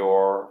mentioned that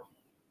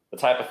the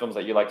type of films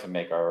that you like to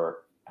make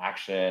are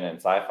action and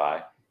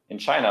sci-fi, in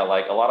China,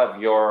 like a lot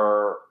of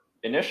your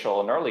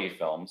initial and early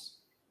films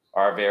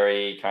are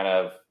very kind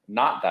of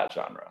not that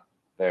genre.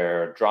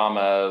 They're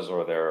dramas,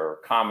 or they're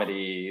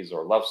comedies,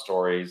 or love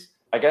stories.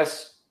 I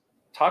guess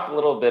talk a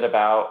little bit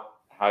about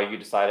how you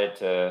decided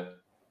to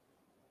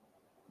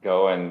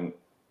go and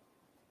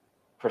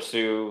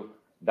pursue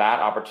that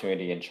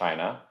opportunity in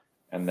China,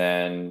 and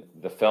then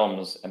the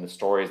films and the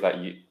stories that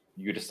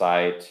you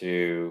decide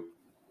to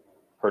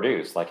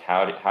produce. Like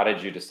how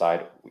did you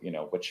decide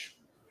which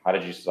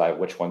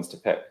ones to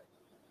pick?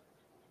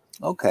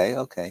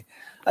 Okay.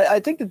 I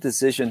think the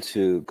decision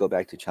to go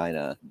back to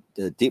China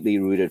deeply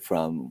rooted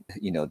from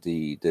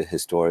the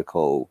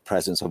historical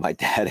presence of my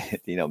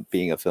dad,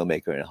 being a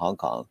filmmaker in Hong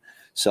Kong.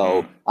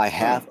 So I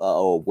have an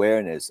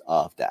awareness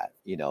of that,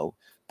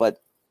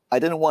 but I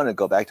didn't want to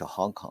go back to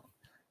Hong Kong,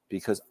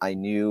 because I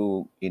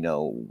knew,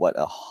 what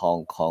a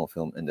Hong Kong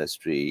film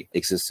industry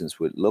existence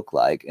would look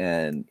like.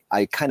 And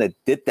I kind of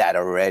did that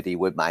already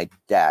with my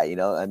dad,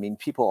 I mean,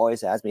 people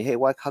always ask me, hey,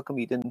 how come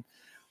you didn't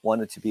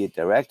wanted to be a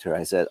director.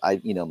 I said,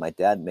 my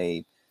dad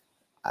made,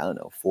 I don't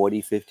know,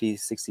 40, 50,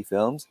 60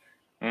 films.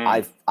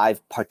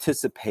 I've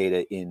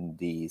participated in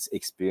these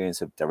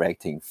experience of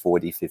directing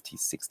 40, 50,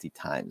 60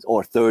 times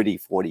or 30,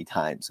 40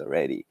 times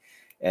already.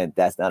 And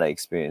that's not an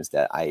experience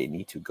that I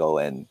need to go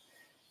and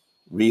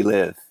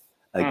relive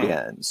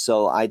again.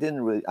 So I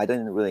didn't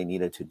really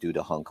needed to do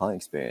the Hong Kong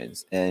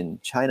experience.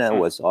 And China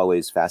was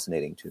always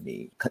fascinating to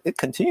me. It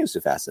continues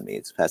to fascinate me.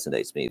 It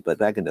fascinates me, but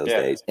back in those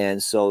days.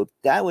 And so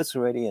that was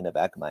already in the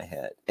back of my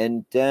head.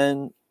 And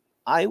then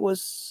I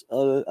was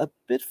a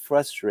bit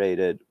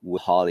frustrated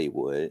with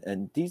Hollywood,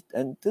 and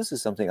this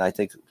is something I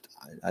think,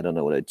 I don't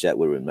know what Jet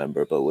would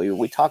remember, but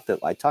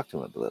I talked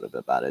to him a little bit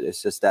about it.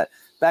 It's just that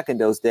back in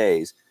those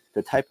days,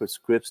 the type of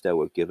scripts that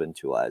were given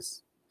to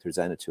us,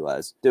 presented to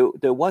us,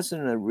 there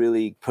wasn't a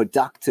really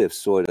productive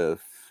sort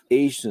of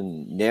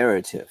Asian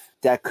narrative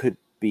that could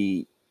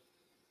be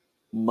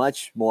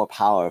much more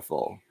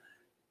powerful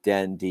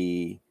than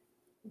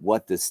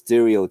what the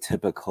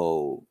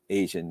stereotypical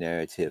Asian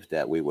narrative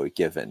that we were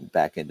given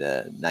back in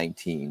the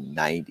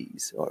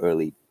 1990s or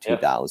early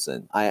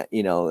 2000.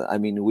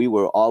 We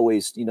were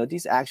always,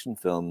 these action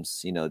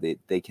films,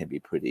 they can be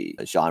pretty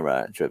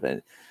genre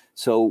driven.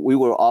 So we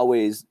were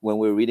always, when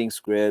we were reading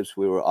scripts,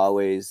 we were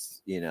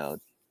always,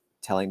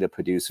 telling the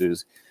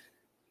producers,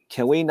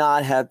 can we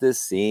not have this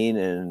scene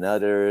in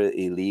another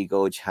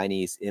illegal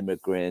Chinese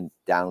immigrant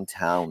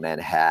downtown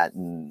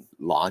Manhattan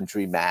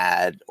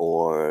laundromat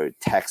or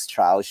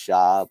textile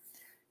shop?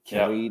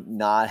 Can we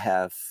not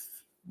have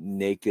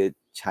naked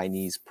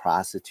Chinese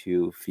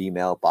prostitute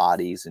female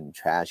bodies in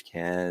trash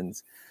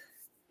cans?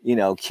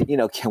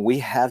 Can we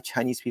have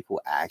Chinese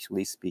people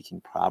actually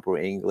speaking proper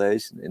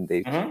English, and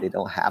they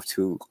don't have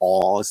to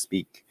all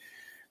speak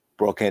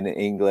broken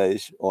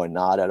English or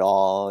not at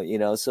all,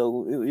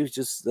 so it was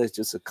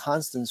just a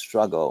constant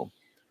struggle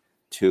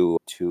to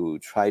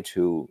try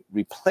to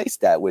replace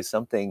that with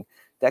something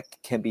that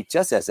can be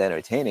just as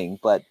entertaining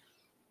but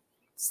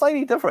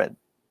slightly different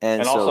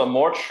and so, also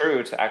more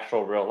true to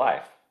actual real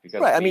life, because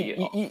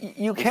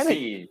you can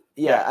see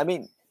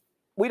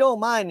we don't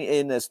mind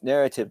in this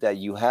narrative that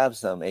you have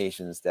some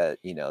Asians that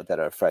that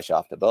are fresh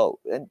off the boat,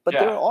 but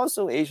there are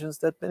also Asians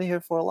that have been here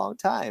for a long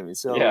time,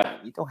 so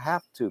you don't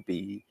have to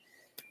be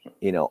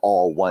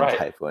all one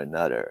type or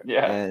another.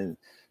 And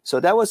so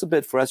that was a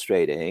bit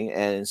frustrating.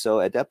 And so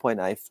at that point,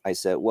 I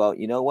said, well,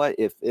 you know what?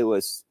 If it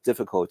was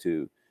difficult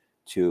to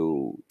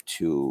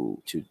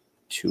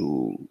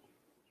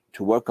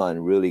work on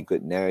really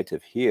good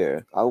narrative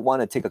here, I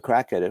want to take a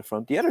crack at it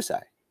from the other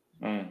side.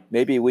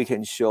 Maybe we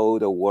can show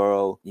the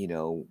world,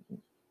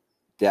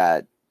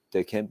 that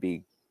there can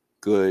be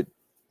good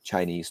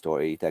Chinese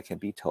story that can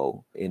be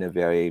told in a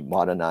very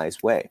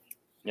modernized way.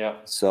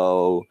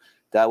 So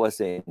that was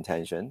the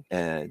intention,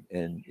 and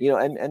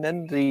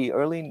then the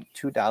early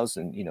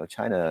 2000s,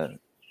 China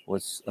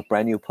was a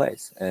brand new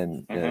place,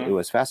 and it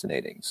was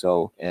fascinating.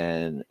 So,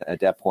 and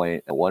at that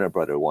point, Warner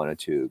Brother wanted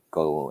to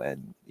go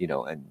and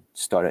and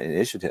start an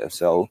initiative,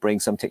 so bring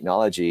some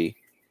technology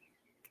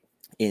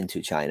into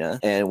China,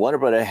 and Warner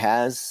Brother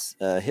has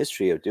a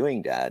history of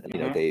doing that.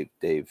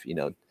 They've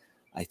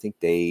I think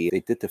they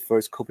did the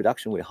first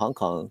co-production with Hong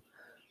Kong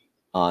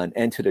on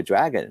Enter the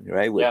Dragon,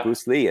 right, with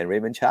Bruce Lee and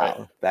Raymond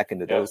Chow back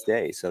into those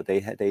days. So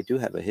they do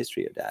have a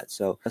history of that.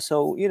 So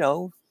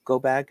go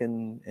back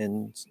and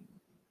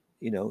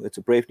it's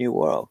a brave new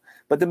world.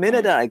 But the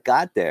minute that I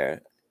got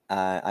there,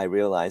 I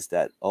realized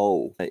that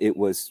it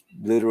was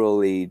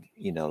literally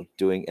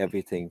doing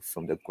everything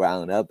from the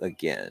ground up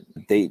again.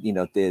 They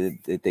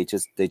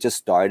just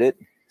started.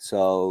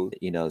 So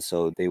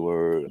so they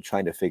were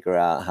trying to figure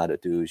out how to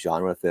do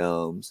genre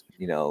films,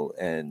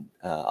 and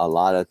a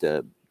lot of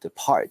the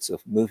parts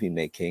of movie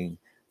making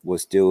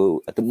was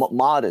still the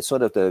modern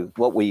sort of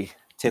what we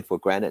take for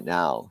granted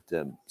now,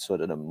 the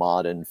sort of the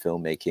modern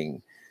filmmaking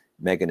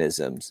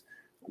mechanisms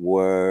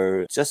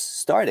were just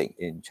starting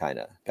in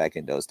China back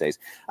in those days.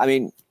 I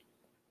mean,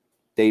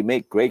 they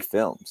make great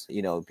films,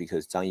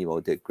 because Zhang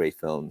Yimou did great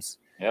films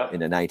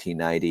in the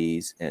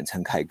 1990s, and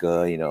Chen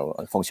Kaige,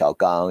 Feng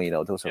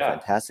Xiaogang, those are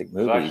fantastic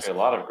movies. There's actually a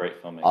lot of great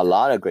filmmakers. A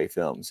lot of great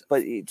films.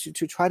 But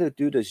to try to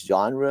do the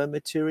genre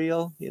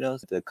material,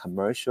 the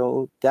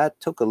commercial, that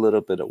took a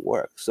little bit of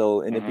work. So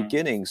in the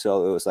beginning,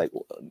 so it was like,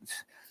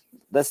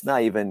 let's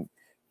not even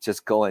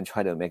just go and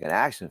try to make an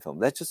action film.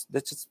 Let's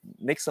just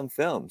make some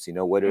films,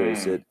 whether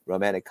it's a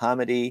romantic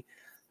comedy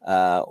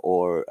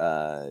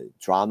or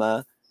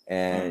drama.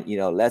 And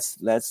let's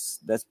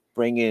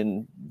bring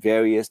in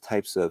various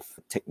types of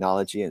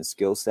technology and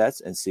skill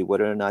sets and see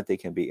whether or not they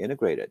can be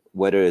integrated.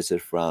 Whether is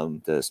it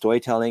from the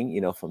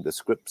storytelling, from the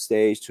script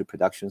stage to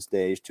production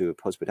stage to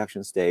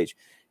post-production stage,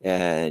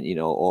 and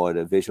or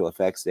the visual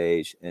effects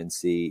stage, and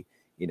see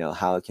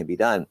how it can be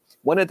done.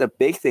 One of the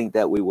big things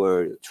that we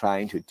were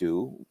trying to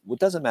do, it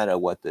doesn't matter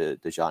what the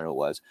genre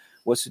was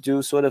to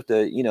do sort of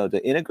the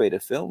the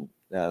integrated film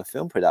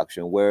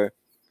production, where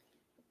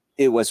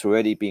it was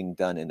already being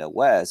done in the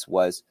West,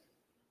 was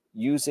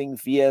using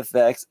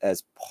VFX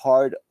as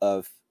part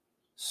of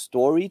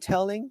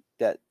storytelling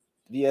that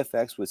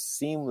VFX would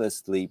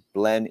seamlessly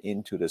blend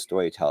into the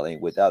storytelling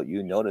without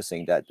you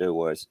noticing that there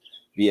was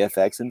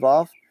VFX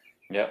involved.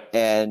 Yep.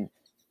 And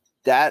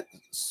that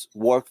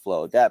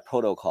workflow, that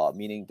protocol,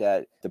 meaning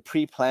that the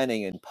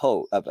pre-planning and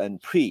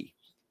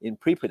in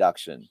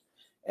pre-production,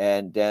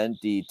 and then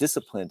the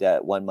discipline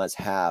that one must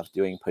have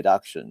during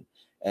production,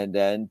 and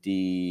then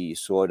the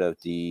sort of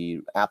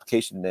the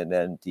application and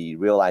then the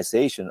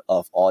realization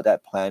of all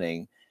that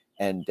planning,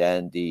 and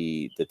then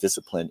the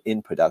discipline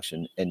in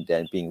production, and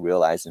then being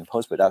realized in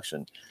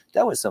post-production.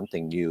 That was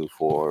something new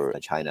for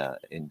China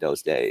in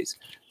those days.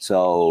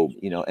 So,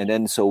 and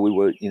then so we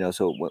were,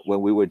 so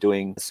when we were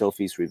doing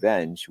Sophie's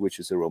Revenge, which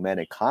is a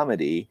romantic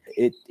comedy,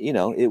 it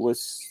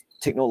was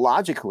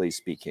technologically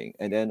speaking,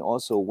 and then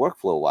also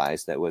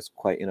workflow-wise, that was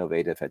quite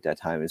innovative at that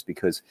time, is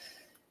because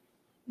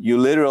you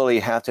literally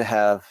have to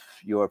have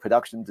your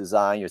production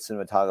design, your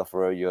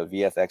cinematographer, your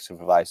VFX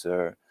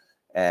supervisor,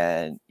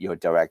 and your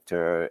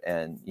director,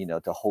 and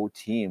the whole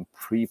team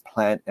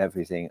pre-plan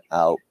everything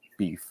out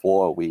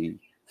before we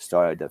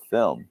started the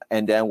film.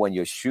 And then when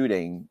you're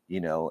shooting,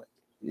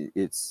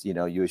 it's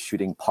you're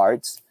shooting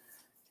parts,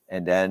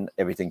 and then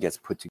everything gets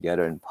put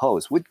together in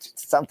post, which is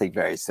something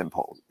very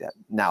simple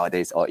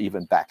nowadays, or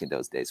even back in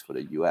those days for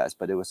the US.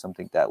 But it was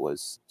something that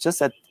was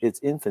just at its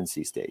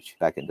infancy stage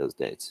back in those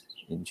days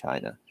in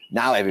China.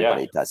 Now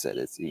everybody does it.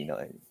 It's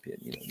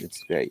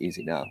it's very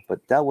easy now.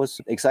 But that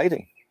was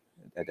exciting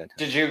at that time.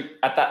 Did you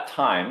at that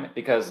time?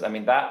 Because I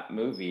mean, that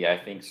movie I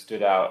think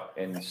stood out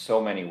in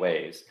so many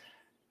ways.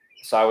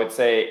 So I would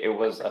say it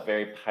was a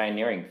very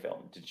pioneering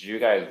film. Did you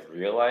guys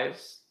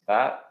realize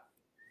that?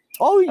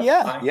 Oh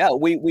yeah, yeah.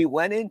 We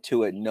went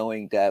into it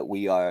knowing that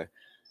we are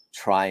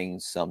trying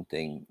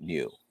something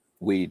new.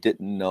 We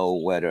didn't know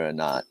whether or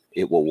not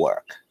it will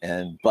work.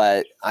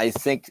 But I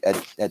think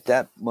at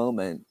that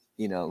moment,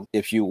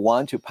 if you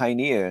want to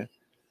pioneer,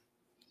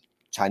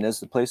 China's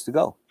the place to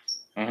go.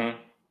 Mm-hmm.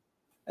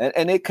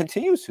 And it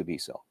continues to be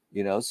so.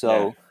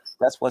 So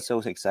that's what's so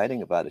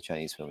exciting about the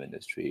Chinese film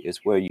industry,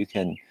 is where you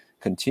can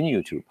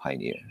continue to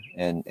pioneer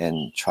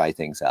and try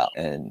things out,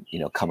 and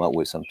come up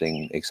with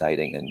something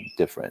exciting and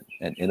different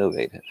and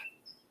innovative.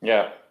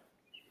 Yeah.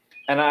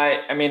 And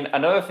I mean,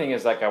 another thing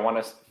is, like, I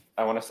want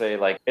to say,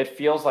 like, it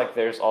feels like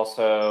there's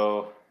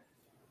also,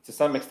 to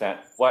some extent,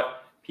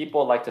 what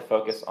people like to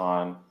focus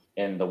on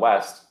in the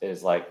West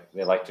is, like,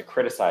 they like to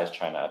criticize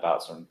China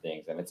about certain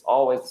things, and it's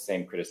always the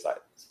same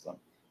criticism.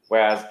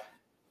 Whereas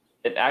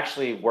it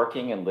actually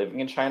working and living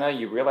in China,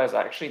 you realize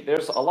actually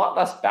there's a lot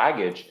less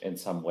baggage in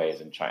some ways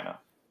in China.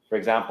 For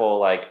example,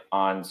 like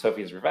on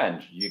Sophie's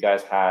Revenge, you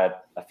guys had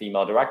a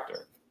female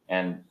director,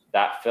 and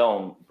that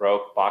film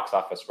broke box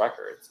office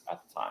records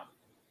at the time,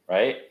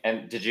 right?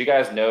 And did you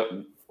guys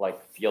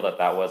feel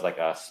that was like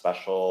a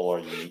special or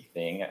unique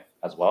thing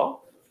as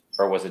well?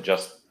 Or was it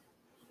just,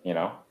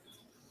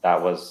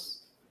 that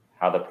was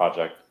how the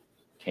project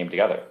came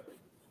together?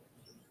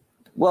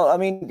 Well, I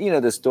mean,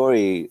 the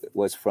story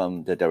was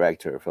from the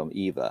director, from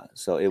Eva.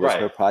 So it was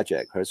her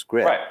project, her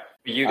script. Right.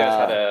 You guys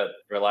had to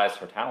realize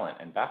her talent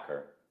and back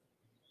her.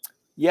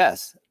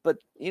 Yes. But,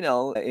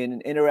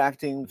 in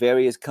interacting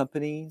various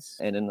companies,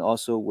 and then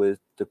also with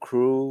the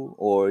crew,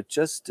 or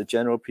just the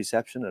general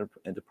perception of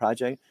the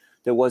project,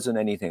 there wasn't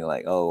anything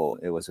like, oh,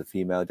 it was a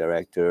female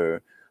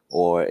director,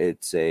 or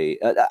it's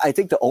I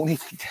think the only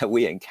thing that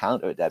we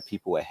encountered that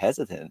people were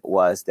hesitant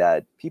was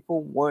that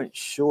people weren't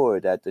sure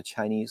that the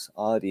Chinese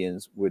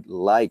audience would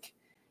like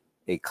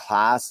a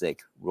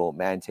classic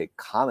romantic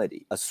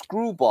comedy, a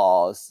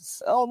screwball,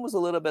 almost a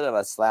little bit of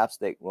a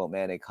slapstick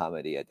romantic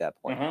comedy at that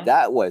point. Mm-hmm.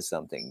 That was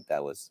something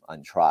that was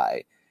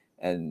untried,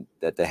 and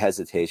that the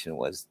hesitation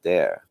was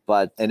there.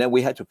 And then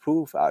we had to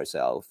prove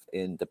ourselves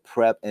in the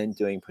prep and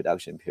during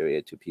production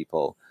period to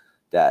people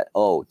that,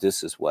 oh,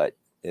 this is what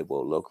it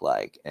will look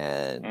like,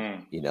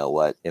 and you know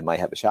what, it might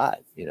have a shot.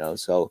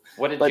 So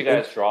what did you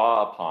guys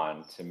draw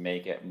upon to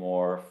make it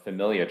more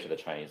familiar to the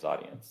Chinese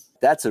audience?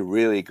 That's a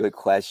really good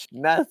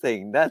question.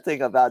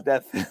 Nothing about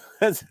that film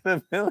is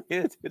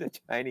familiar to the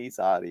Chinese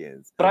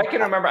audience. But I can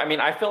remember, I mean,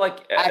 I feel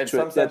like in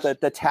some sense,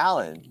 the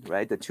talent,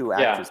 right? The two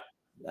actors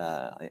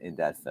in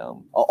that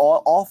film,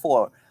 all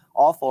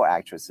four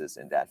actresses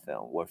in that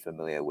film were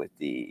familiar with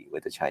the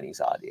Chinese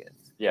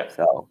audience. Yeah.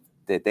 So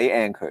they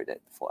anchored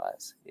it for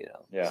us,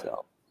 Yeah.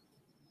 So,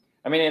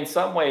 I mean, in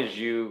some ways,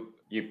 you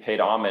paid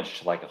homage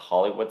to like a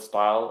Hollywood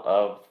style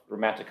of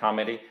romantic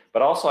comedy,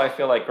 but also I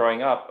feel like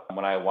growing up,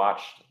 when I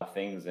watched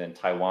things in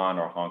Taiwan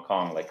or Hong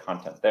Kong, like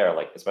content there,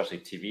 like especially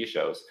TV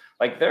shows,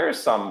 like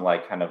there's some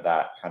like kind of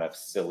that kind of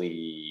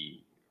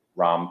silly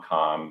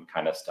rom-com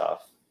kind of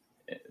stuff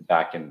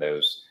back in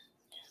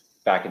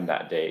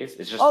that days.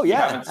 It's just you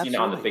haven't seen it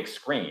on the big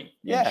screen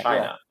in China.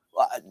 Yeah.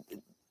 Well,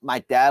 my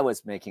dad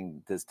was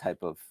making this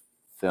type of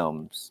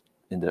films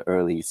in the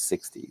early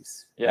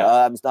 60s.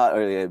 Yeah. It's not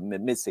early,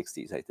 mid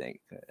 60s, I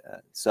think.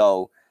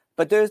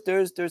 But there's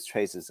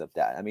traces of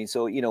that. I mean,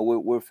 so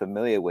we're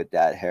familiar with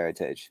that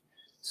heritage.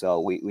 So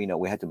we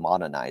had to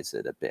modernize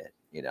it a bit.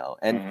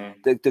 And Hmm.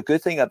 the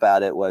good thing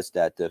about it was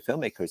that the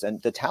filmmakers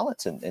and the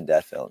talents in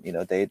that film,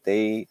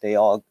 they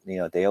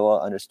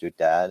all understood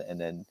that, and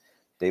then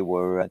they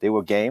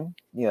were game.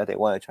 They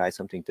want to try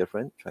something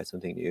different, try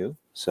something new.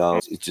 So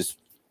it just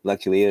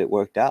luckily it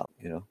worked out.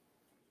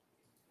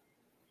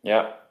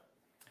 Yeah.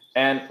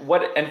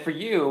 And for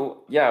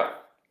you, yeah,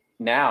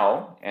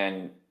 now,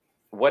 and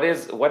what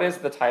is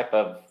the type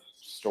of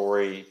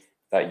story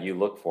that you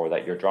look for,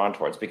 that you're drawn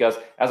towards? Because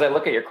as I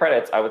look at your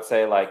credits, I would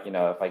say, like,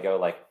 if I go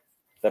like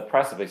the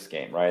Precipice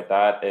game, right?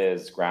 That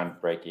is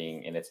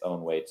groundbreaking in its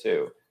own way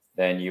too.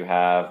 Then you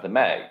have the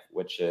Meg,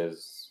 which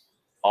is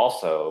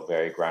also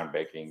very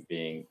groundbreaking,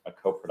 being a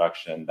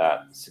co-production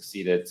that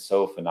succeeded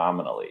so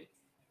phenomenally.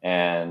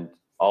 And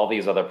all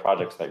these other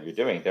projects that you're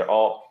doing, they're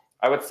all,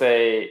 I would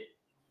say,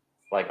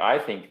 like, I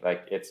think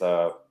like it's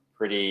a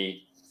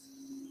pretty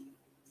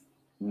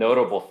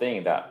notable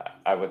thing that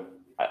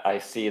I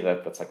see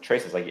that's like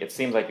traces. Like, it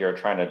seems like you're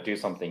trying to do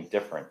something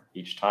different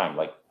each time,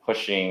 like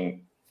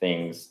pushing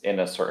things in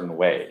a certain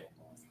way.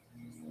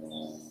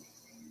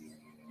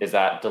 Is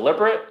that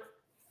deliberate,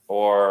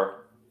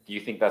 or do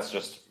you think that's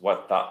just where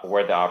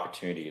the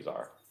opportunities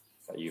are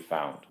that you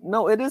found?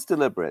 No, it is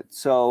deliberate.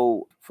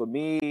 So for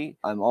me,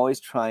 I'm always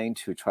trying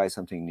to try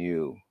something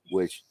new,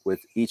 which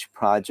with each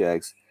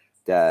project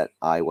that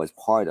I was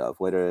part of,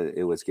 whether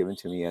it was given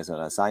to me as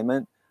an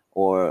assignment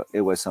or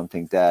it was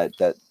something that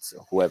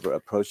whoever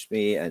approached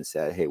me and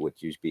said, "Hey, would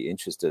you be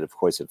interested?" Of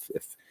course,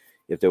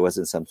 if there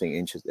wasn't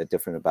something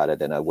different about it,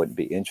 then I wouldn't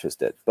be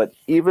interested. But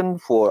even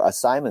for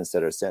assignments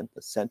that are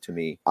sent to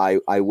me,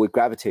 I would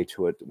gravitate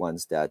toward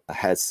ones that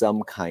had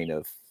some kind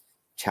of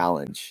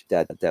challenge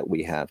that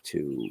we have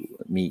to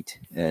meet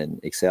and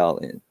excel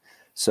in.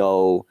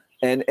 So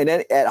and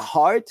then at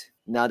heart,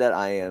 now that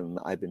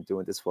I've been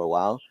doing this for a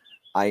while,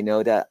 I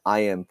know that I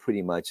am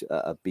pretty much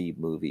a B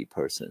movie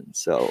person.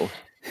 So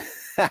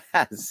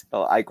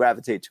so I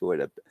gravitate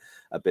toward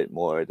a bit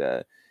more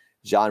the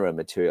genre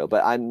material,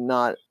 but I am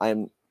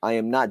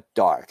not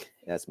dark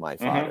as my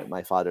father. Mm-hmm.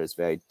 My father is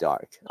very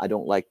dark. I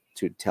don't like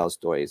to tell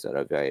stories that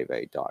are very,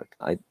 very dark.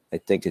 I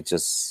think it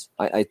just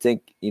I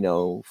think,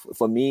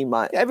 for me,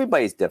 my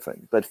everybody's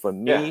different, but for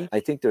Yeah. me,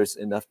 I think there's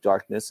enough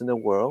darkness in the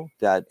world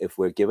that if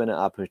we're given an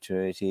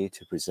opportunity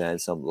to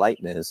present some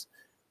lightness,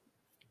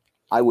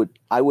 I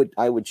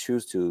would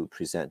choose to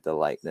present the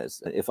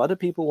lightness. If other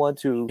people want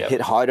to Yep.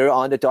 hit harder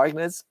on the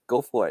darkness,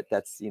 go for it.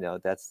 That's they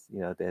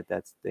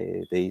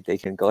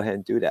can go ahead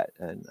and do that,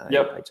 and I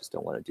Yep. just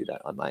don't want to do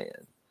that on my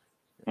end.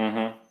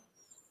 Mm-hmm.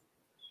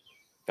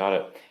 Got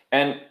it.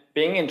 And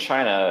being in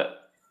China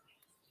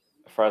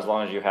for as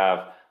long as you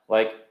have,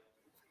 like,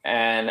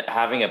 and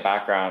having a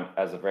background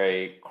as a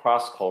very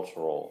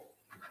cross-cultural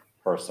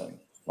person,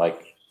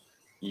 like,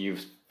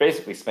 you've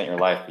basically spent your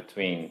life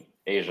between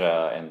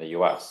Asia and the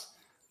US.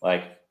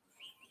 Like,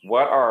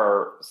 what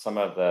are some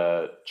of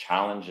the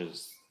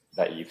challenges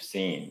that you've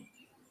seen,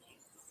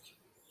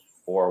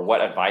 or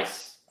what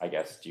advice, I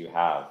guess, do you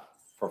have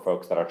for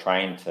folks that are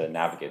trying to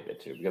navigate the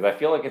two? Because I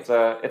feel like it's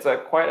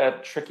a quite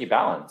a tricky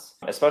balance,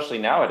 especially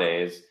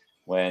nowadays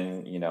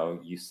when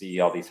you see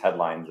all these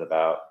headlines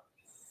about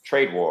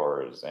trade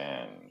wars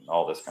and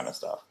all this kind of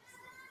stuff.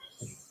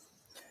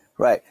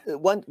 Right.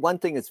 One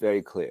thing is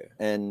very clear,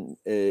 and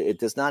it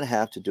does not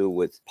have to do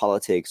with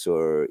politics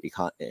or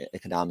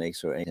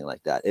economics or anything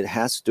like that. It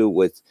has to do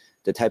with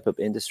the type of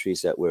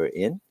industries that we're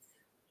in,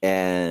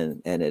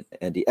 and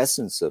the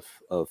essence of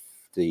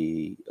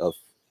the of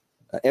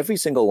every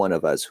single one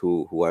of us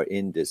who are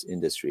in this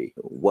industry,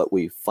 what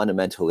we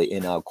fundamentally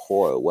in our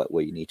core, what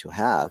we need to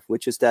have,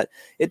 which is that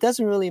it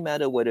doesn't really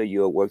matter whether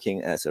you're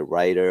working as a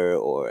writer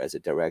or as a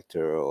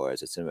director or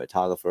as a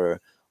cinematographer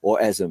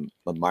or as a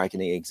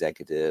marketing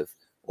executive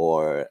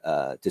or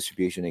a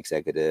distribution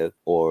executive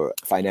or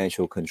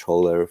financial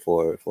controller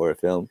for a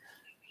film.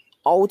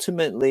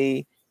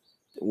 Ultimately,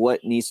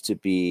 what needs to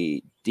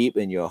be deep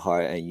in your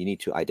heart and you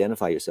need to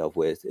identify yourself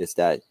with is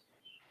that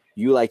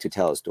you like to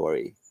tell a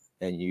story,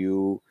 and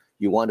you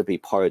want to be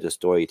part of the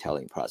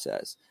storytelling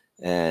process,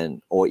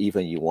 and or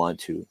even you want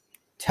to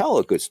tell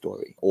a good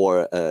story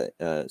or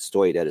a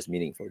story that is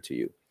meaningful to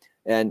you.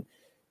 And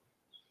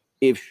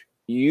if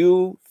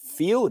you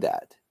feel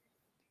that,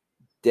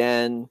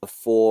 then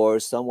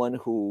for someone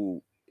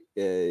who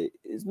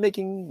is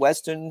making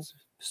Western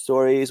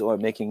stories or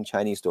making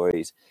Chinese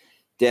stories,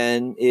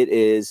 then it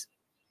is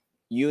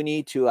you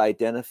need to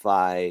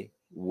identify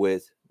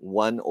with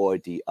one or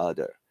the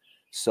other.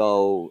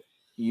 So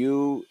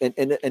you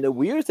and the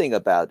weird thing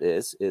about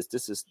this is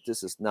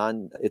it's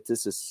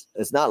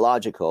not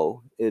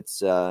logical. It's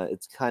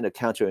kind of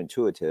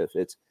counterintuitive.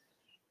 It's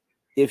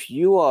if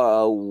you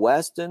are a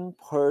Western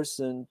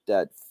person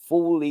that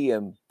fully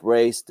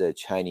embrace the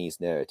Chinese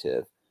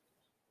narrative,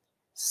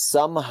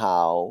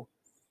 somehow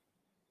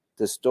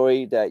the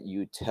story that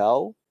you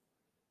tell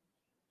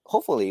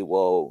hopefully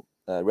will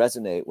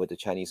resonate with the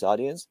Chinese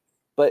audience,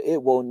 but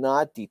it will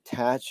not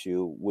detach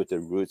you with the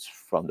roots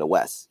from the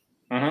West.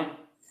 Mm-hmm.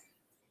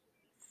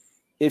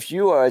 If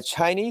you are a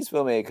Chinese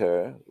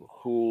filmmaker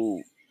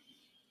who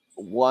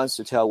wants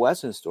to tell a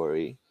Western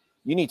story,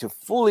 you need to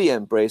fully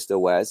embrace the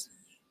West,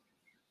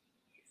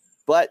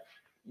 but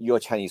your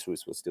Chinese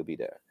roots will still be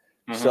there.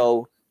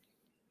 So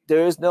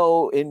there is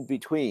no in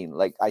between.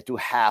 Like I do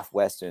half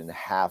Western,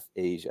 half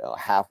Asia,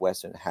 half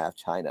Western, half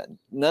China.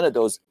 None of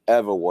those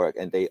ever work,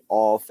 and they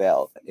all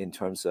fail in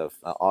terms of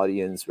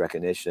audience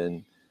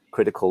recognition,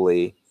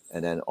 critically,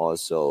 and then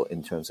also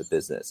in terms of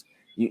business.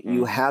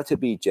 You have to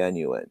be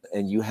genuine,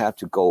 and you have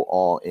to go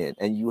all in,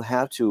 and you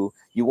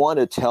want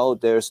to tell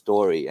their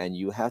story, and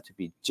you have to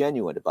be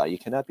genuine about it. You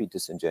cannot be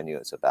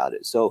disingenuous about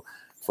it. So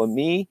for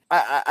me,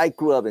 I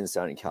grew up in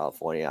Southern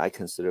California. I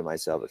consider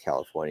myself a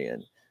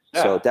Californian.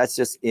 So that's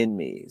just in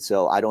me.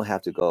 So I don't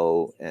have to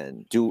go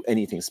and do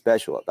anything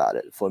special about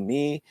it. For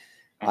me,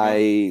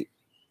 I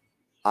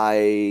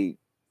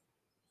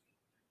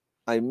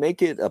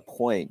make it a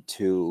point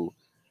to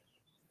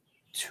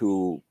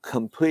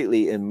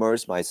completely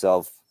immerse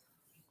myself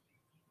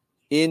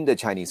in the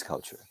Chinese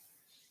culture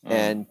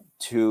and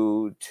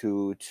to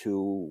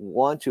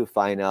want to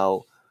find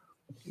out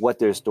what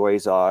their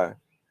stories are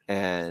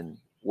and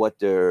what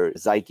their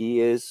psyche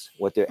is,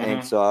 what their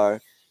angst are,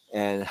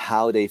 and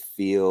how they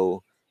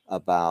feel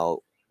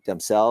about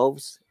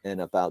themselves and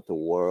about the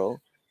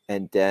world.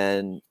 And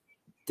then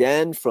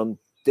from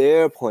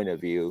their point of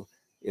view,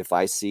 if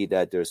I see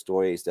that there are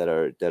stories that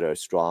are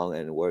strong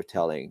and worth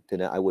telling,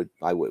 then I would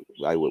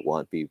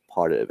want to be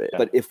part of it.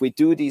 But if we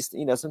do these,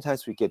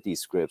 sometimes we get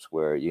these scripts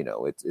where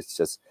it's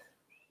just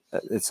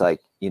it's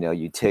like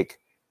you take.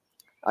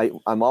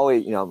 I'm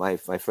always,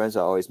 my friends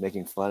are always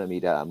making fun of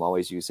me that I'm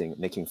always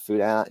making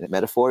food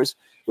metaphors,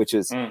 which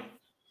is, a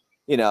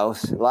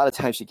lot of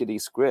times you get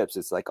these scripts,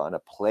 it's like on a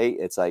plate,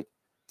 it's like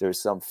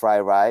there's some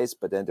fried rice,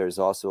 but then there's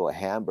also a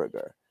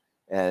hamburger.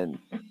 And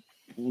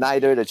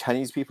neither the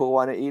Chinese people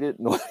want to eat it,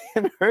 nor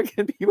the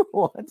American people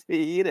want to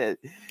eat it.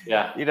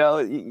 Yeah.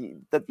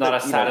 Not a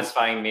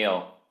satisfying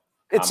meal.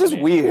 It's just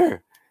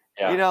weird.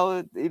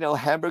 Yeah.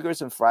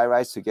 Hamburgers and fried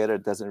rice together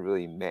doesn't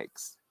really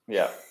mix.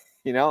 Yeah.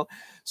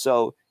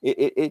 So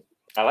it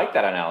I like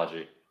that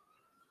analogy.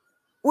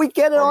 We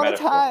get it all the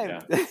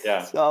time.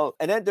 Yeah. So,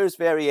 and then there's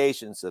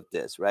variations of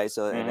this, right?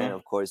 So, and then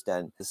of course,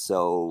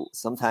 so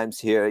sometimes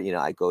here,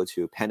 I go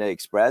to Panda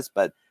Express,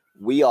 but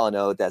we all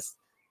know that's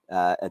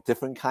a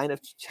different kind of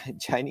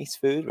Chinese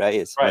food, right?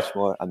 It's much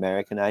more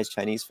Americanized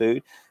Chinese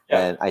food.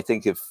 Yeah. And I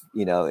think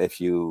if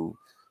you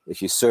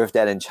serve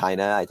that in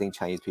China, I think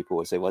Chinese people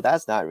will say, well,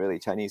 that's not really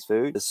Chinese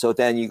food. So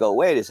then you go,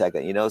 wait a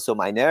second, so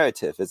my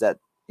narrative is that,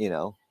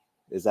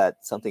 is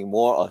that something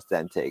more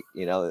authentic?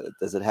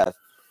 Does it have,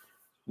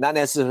 not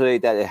necessarily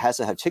that it has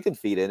to have chicken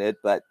feet in it,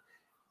 but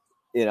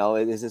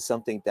this is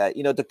something that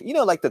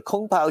like the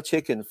Kung Pao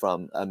chicken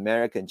from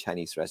American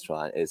Chinese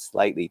restaurant is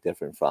slightly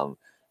different from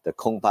the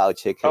Kung Pao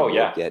chicken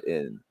you get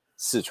in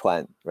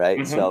Sichuan,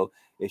 right? So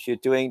if you're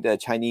doing the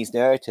Chinese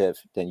narrative,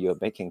 then you're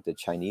making the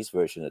Chinese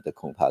version of the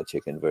Kung Pao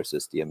chicken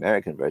versus the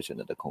American version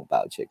of the Kung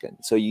Pao chicken.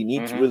 So you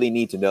really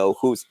need to know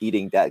who's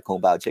eating that Kung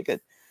Pao chicken,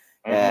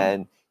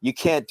 and you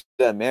can't do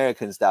the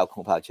American style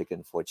Kung Pao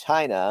chicken for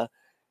China.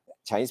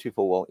 Chinese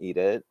people won't eat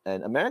it,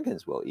 and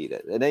Americans will eat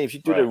it. And then if you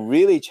do the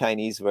really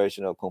Chinese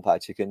version of Kung Pao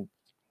chicken,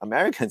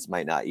 Americans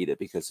might not eat it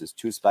because it's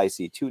too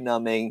spicy, too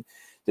numbing.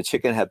 The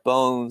chicken had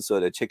bones, or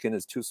the chicken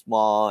is too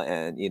small,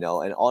 and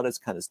and all this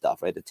kind of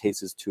stuff, right? The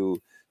taste is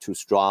too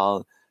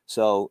strong.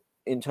 So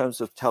in terms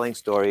of telling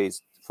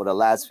stories, for the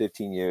last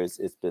 15 years,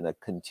 it's been a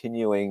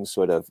continuing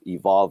sort of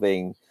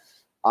evolving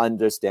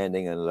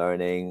understanding and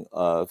learning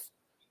of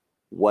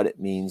what it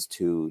means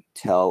to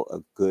tell a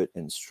good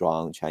and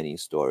strong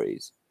Chinese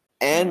stories.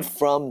 And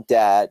from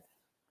that,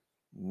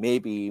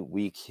 maybe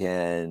we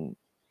can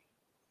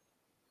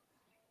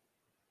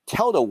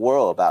tell the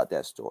world about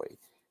that story.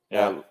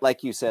 Yeah.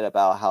 Like you said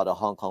about how the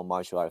Hong Kong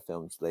martial art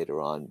films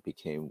later on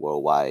became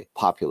worldwide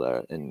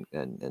popular and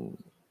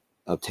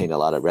obtained a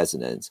lot of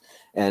resonance.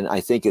 And I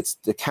think it's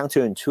the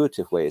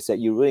counterintuitive way is that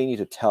you really need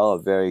to tell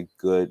a very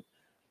good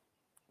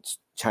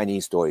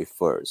Chinese story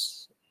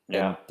first.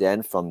 Yeah. And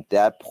then from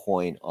that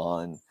point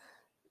on,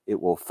 it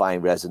will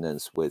find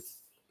resonance with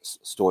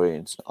story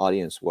and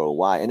audience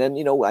worldwide. And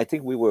then, I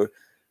think we were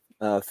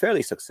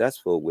fairly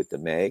successful with the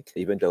Meg,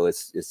 even though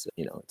it's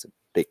a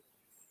big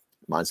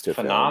monster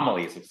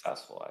phenomenally film.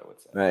 Successful, I would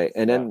say. Right.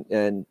 And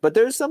then but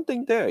there's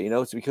something there,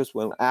 it's because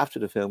after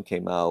the film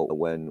came out,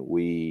 when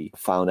we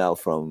found out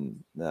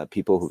from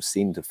people who've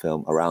seen the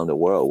film around the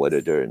world,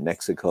 whether they're in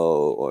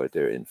Mexico or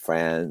they're in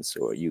France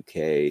or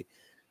UK,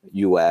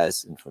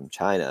 US, and from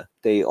China,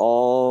 they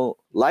all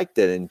liked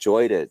it,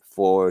 enjoyed it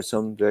for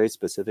some very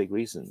specific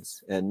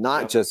reasons, and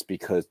not just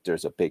because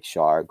there's a big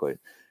shark or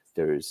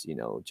there's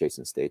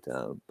Jason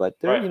Statham, but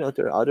there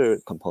there are other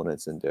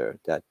components in there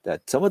that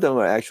some of them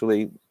are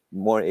actually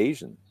more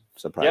Asian,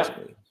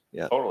 surprisingly.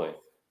 Yeah, totally.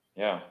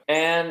 Yeah.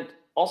 And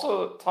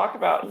also talk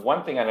about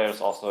one thing I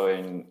noticed also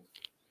in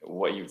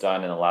what you've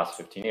done in the last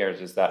 15 years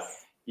is that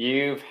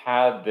you've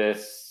had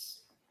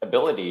this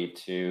ability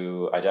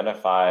to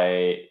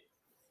identify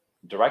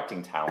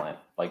directing talent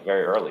like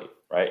very early,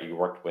 right? You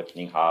worked with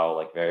Ming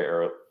like very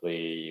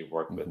early, you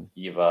worked with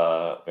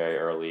Eva very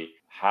early.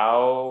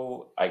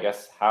 how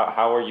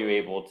were you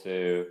able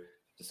to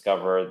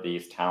discover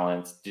these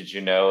talents? Did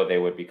you know they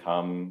would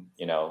become,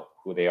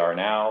 who they are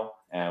now?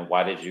 And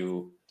why did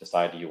you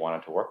decide you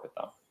wanted to work with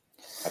them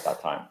at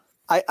that time?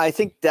 I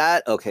think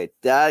that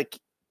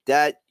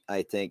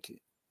I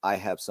think I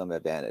have some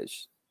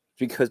advantage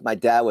because my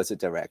dad was a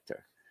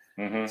director.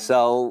 Mm-hmm.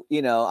 So,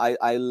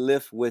 I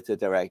live with the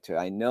director.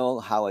 I know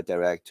how a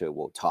director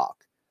will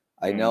talk.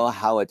 I know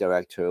how a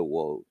director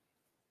will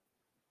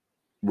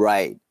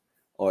write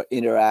or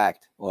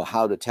interact or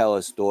how to tell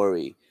a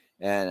story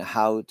and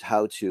how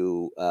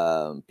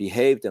to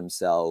behave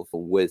themselves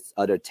with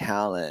other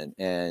talent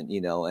and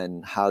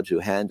and how to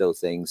handle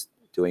things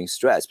during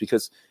stress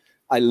because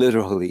I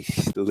literally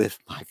lived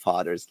my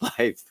father's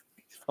life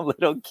from a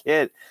little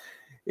kid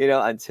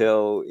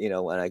until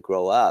when I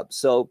grow up.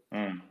 So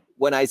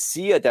when I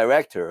see a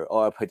director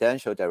or a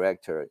potential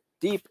director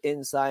deep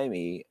inside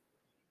me,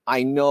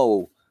 I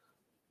know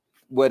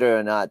whether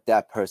or not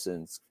that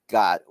person's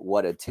got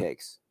what it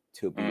takes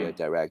to be a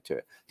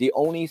director. The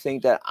only thing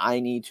that I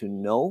need to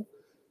know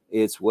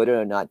is whether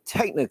or not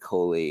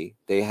technically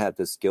they have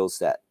the skill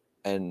set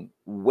and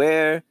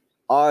where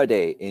are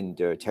they in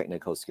their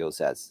technical skill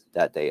sets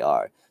that they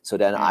are. So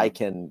then I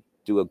can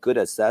do a good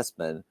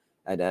assessment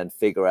and then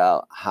figure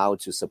out how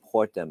to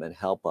support them and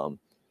help them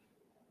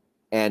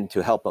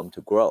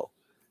to grow.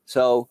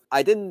 So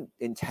I didn't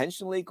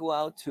intentionally go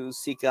out to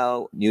seek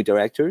out new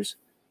directors,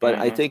 but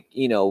I think,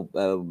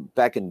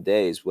 back in the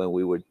days when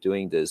we were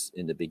doing this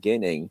in the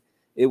beginning,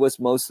 it was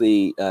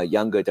mostly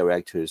younger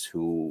directors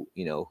who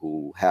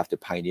have the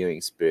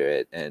pioneering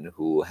spirit and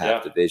who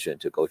have the vision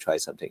to go try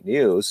something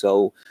new.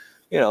 So,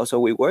 so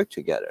we work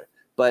together.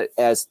 But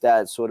as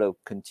that sort of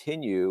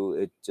continue,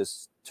 it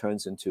just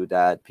turns into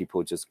that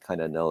people just kind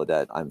of know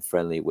that I'm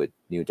friendly with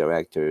new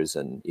directors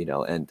and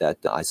and that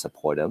I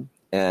support them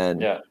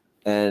and I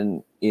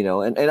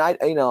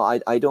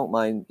don't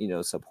mind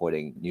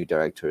supporting new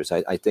directors.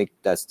 I think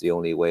that's the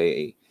only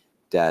way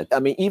that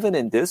even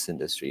in this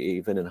industry,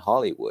 even in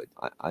Hollywood,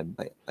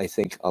 I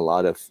think a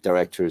lot of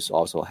directors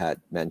also had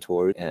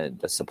mentors and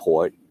the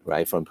support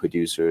right from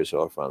producers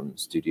or from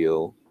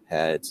studio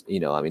heads.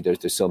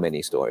 There's so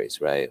many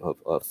stories right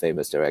of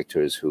famous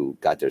directors who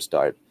got their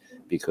start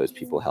because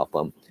people help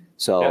them.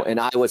 So, and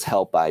I was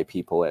helped by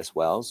people as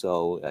well.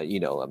 So,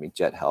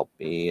 Jet helped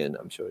me, and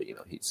I'm sure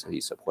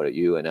he supported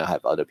you, and I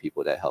have other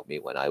people that helped me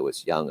when I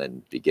was young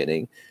and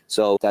beginning.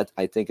 So that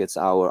I think it's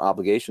our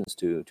obligations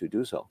to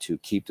do so, to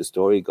keep the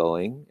story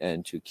going,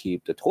 and to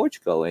keep the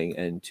torch going,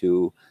 and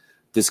to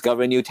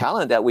discover new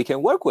talent that we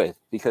can work with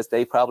because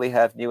they probably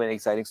have new and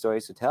exciting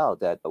stories to tell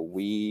that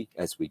we,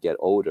 as we get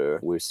older,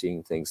 we're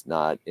seeing things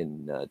not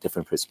in a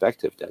different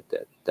perspective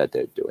that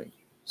they're doing.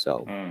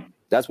 So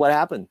that's what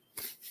happened.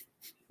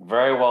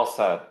 Very well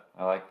said.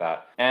 I like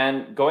that.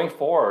 And going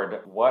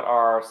forward, what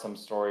are some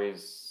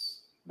stories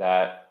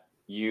that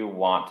you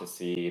want to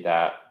see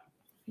that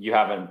you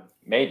haven't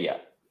made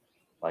yet?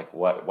 Like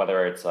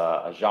whether it's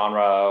a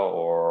genre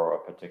or a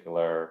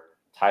particular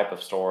type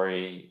of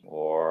story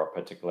or a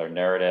particular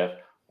narrative,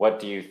 what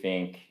do you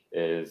think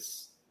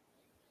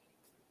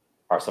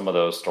are some of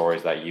those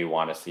stories that you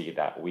want to see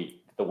that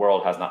the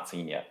world has not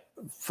seen yet?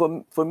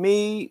 For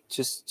me,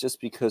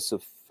 just because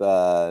of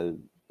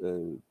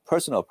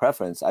personal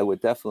preference, I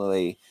would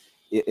definitely,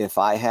 if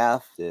I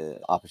have the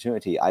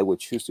opportunity, I would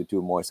choose to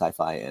do more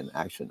sci-fi and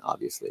action,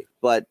 obviously.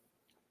 But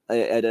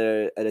at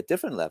a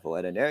different level,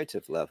 at a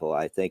narrative level,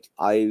 I think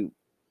I'm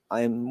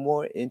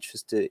more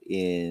interested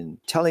in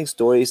telling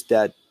stories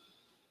that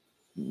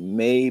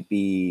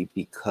maybe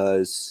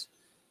because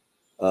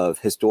of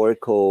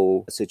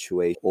historical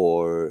situation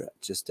or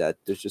just that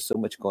there's just so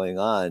much going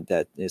on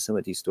that some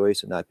of these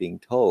stories are not being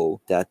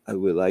told, that I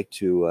would like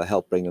to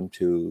help bring them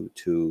to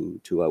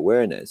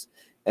awareness,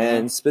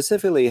 and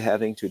specifically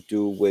having to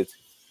do with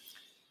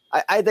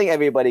I think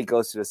everybody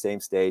goes to the same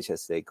stage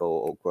as they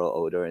grow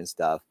older and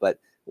stuff, but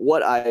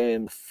what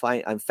I'm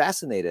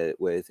fascinated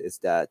with is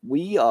that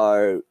we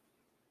are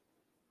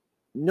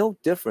no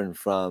different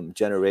from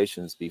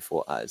generations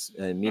before us,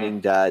 and meaning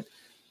that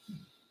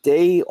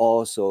they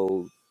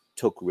also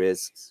took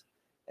risks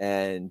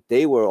and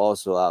they were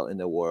also out in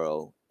the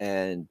world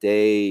and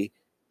they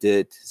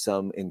did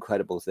some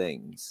incredible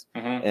things.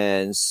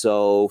 And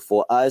so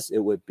for us, it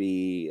would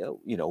be,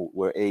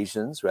 we're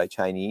Asians, right?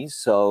 Chinese.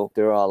 So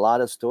there are a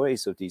lot of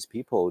stories of these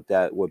people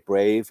that were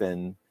brave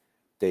and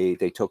they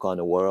took on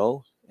the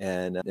world,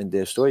 and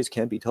their stories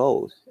can be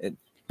told.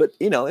 But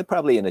it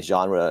probably in a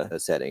genre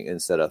setting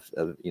instead of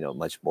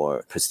much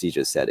more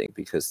prestigious setting,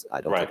 because I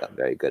don't think I'm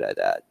very good at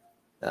that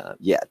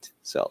yet.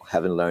 So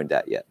haven't learned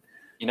that yet.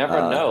 You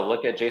never know.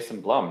 Look at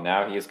Jason Blum.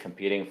 Now he is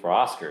competing for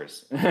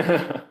Oscars.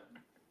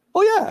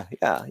 Oh yeah.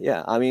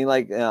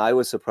 I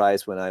was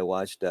surprised when I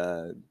watched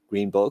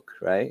Green Book,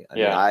 right?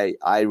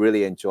 I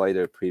really enjoyed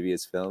their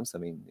previous films.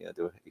 They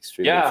were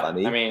extremely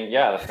funny.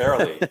 The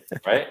Fairly,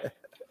 right?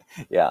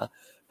 Yeah.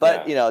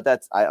 But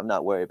that's I'm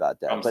not worried about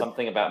that. From But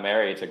Something About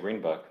Mary to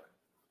Green Book.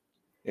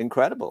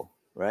 Incredible.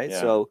 right?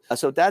 Yeah.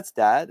 So that's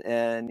that,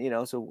 and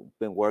so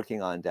been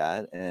working on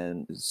that,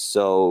 and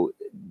so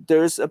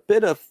there's a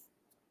bit of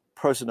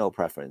personal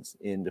preference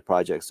in the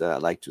projects that I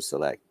like to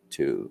select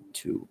to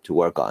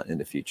work on in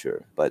the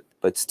future, but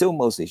still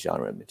mostly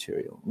genre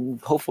material.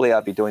 Hopefully,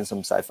 I'll be doing some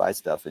sci-fi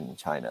stuff in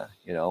China,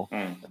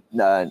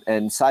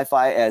 and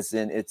sci-fi as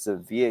in it's a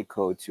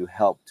vehicle to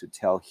help to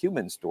tell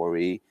human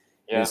story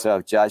Yeah. instead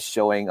of just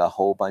showing a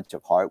whole bunch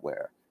of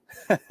hardware.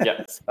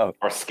 Yeah. So,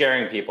 Or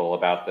scaring people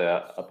about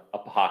the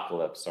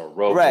apocalypse or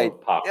right.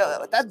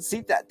 robo-apocalypse.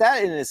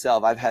 That in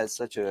itself, I've had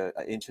such a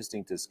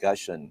interesting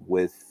discussion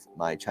with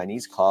my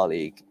Chinese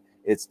colleague.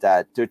 It's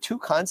that there are two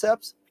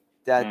concepts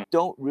that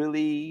don't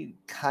really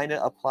kind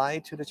of apply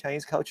to the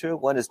Chinese culture.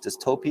 One is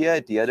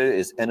dystopia, the other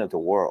is end of the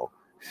world,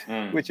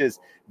 which is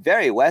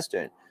very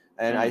Western.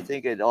 And I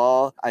think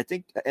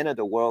the end of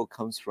the world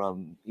comes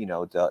from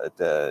the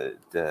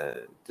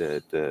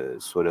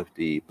sort of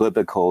the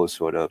biblical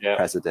sort of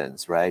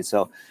precedents, right?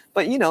 So,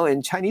 but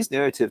in Chinese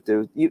narrative,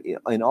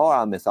 in all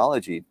our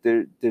mythology,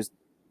 there's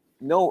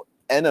no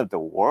end of the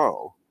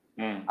world.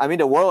 I mean,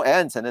 the world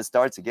ends and it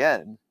starts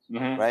again,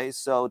 right?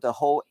 So the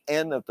whole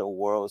end of the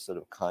world sort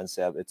of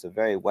concept, it's a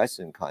very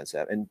Western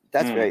concept, and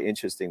that's very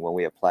interesting when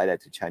we apply that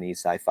to Chinese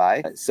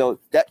sci-fi. So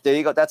there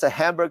you go. That's a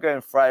hamburger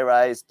and fried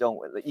rice.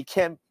 You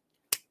can't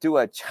do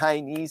a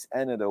Chinese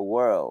end of the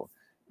world.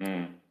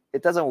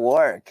 It doesn't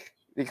work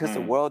because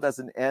the world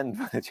doesn't end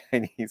for the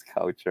Chinese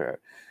culture.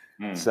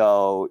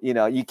 So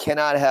you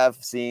cannot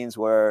have scenes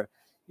where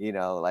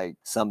like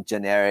some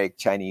generic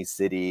Chinese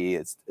city,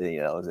 it's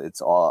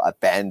all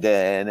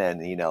abandoned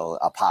and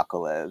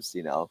apocalypse.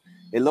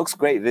 It looks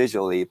great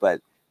visually, but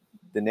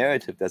the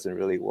narrative doesn't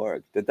really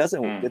work. It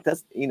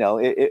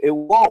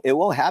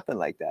won't happen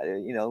like that.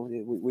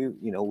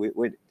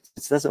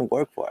 It doesn't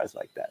work for us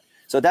like that.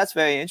 So that's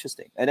very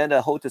interesting. And then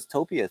the whole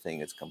dystopia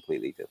thing is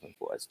completely different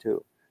for us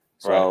too.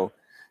 So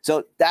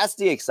that's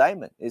the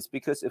excitement. It's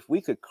because if we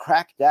could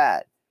crack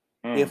that,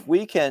 if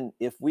we can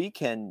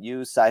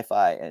use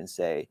sci-fi and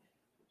say,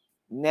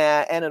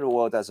 nah, end of the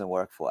world doesn't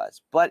work for us.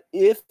 But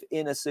if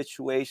in a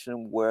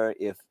situation where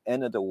if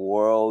end of the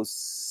world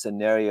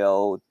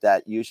scenario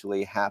that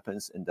usually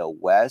happens in the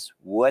West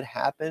would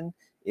happen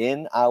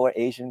in our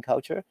Asian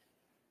culture,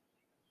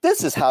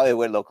 this is how it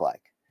would look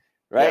like.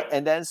 Right.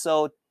 And then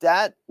so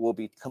that will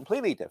be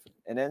completely different.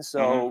 And then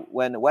so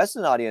when the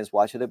Western audience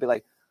watch it, they'll be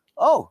like,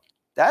 oh,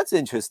 that's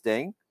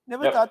interesting.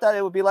 Never thought that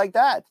it would be like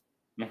that.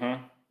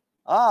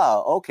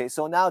 Okay.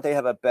 So now they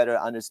have a better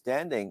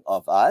understanding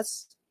of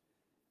us,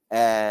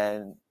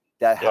 and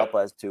that help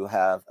us to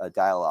have a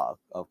dialogue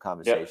of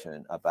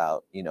conversation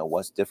about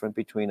what's different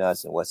between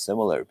us and what's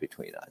similar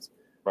between us.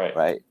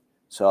 Right.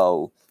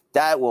 So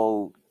that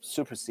will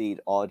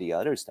supersede all the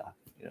other stuff.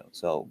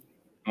 So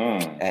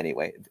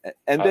anyway,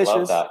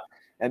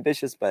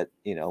 ambitious, but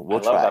we'll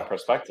try. I love that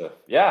perspective.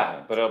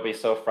 Yeah, but it'll be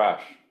so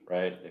fresh,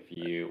 right?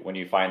 When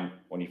you find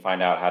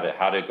out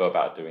how to go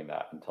about doing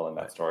that and telling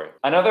that story.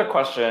 Another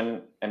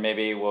question, and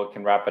maybe we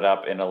can wrap it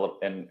up in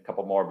a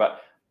couple more.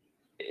 But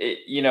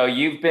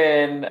you've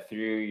been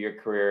through your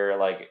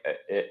career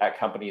at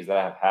companies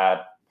that have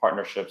had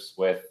partnerships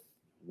with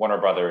Warner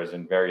Brothers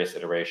in various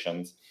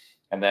iterations.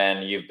 And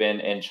then you've been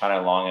in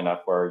China long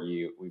enough where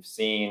we've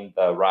seen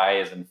the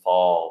rise and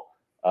fall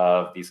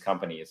of these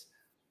companies.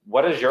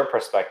 What is your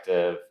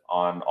perspective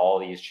on all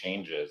these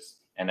changes?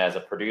 And as a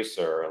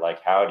producer,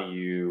 how do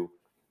you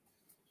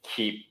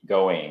keep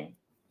going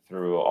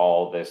through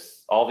all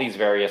these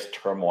various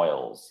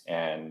turmoils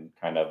and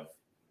kind of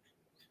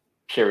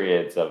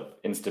periods of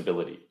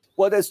instability?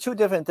 Well, there's two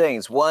different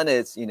things. One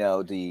is,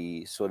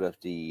 the sort of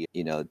the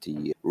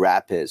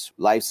rapid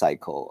life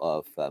cycle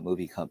of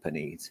movie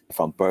companies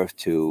from birth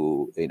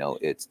to,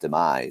 its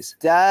demise.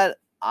 That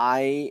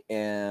I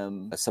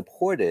am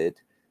supported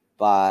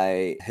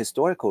by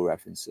historical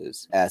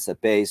references as a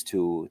base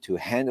to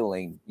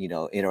handling,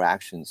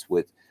 interactions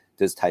with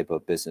this type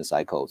of business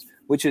cycles,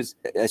 which is,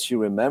 as you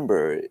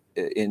remember,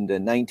 in the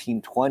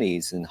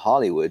 1920s in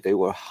Hollywood, there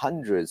were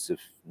hundreds, if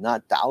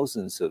not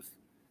thousands, of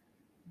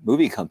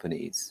movie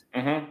companies,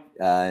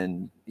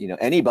 and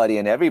anybody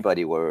and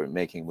everybody were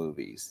making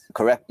movies.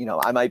 Correct?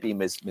 I might be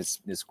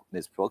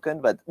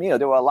misspoken, but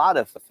there were a lot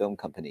of film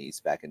companies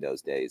back in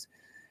those days,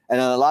 and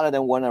a lot of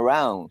them went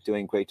around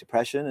during Great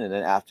Depression, and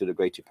then after the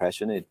Great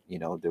Depression,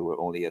 there were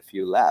only a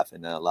few left,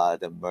 and then a lot of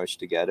them merged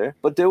together.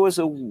 But there was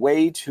a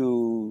way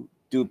to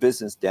do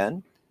business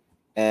then,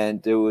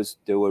 and there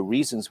were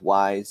reasons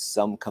why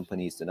some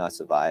companies did not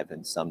survive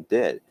and some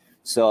did.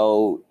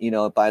 So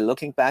by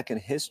looking back in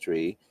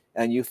history,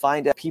 and you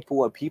find that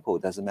people are people.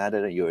 It doesn't matter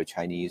that you're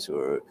Chinese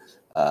or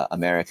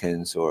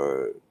Americans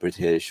or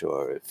British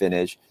or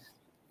Finnish.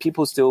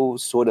 People still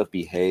sort of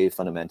behave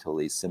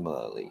fundamentally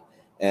similarly.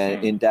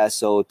 And in that,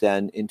 so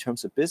then in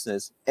terms of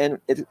business, and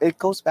it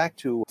goes back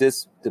to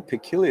the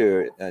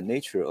peculiar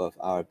nature of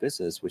our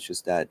business, which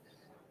is that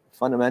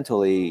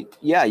fundamentally,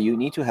 you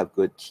need to have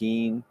good,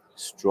 keen,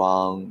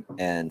 strong,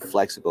 and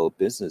flexible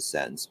business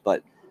sense,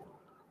 but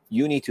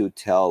you need to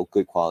tell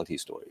good quality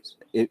stories.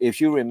 If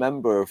you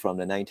remember from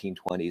the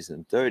 1920s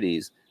and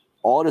 30s,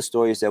 all the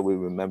stories that we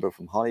remember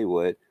from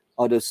Hollywood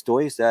are the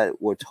stories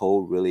that were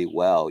told really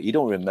well. You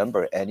don't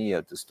remember any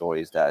of the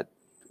stories that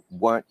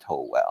weren't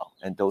told well,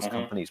 and those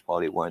companies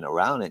probably weren't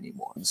around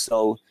anymore.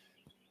 So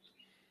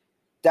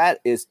that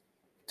is,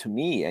 to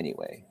me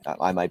anyway,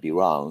 I might be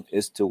wrong,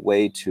 is the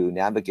way to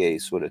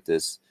navigate sort of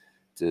this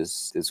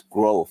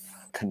growth,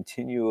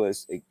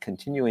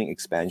 continuing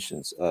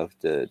expansions of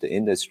the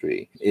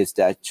industry, is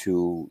that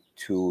to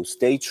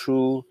stay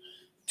true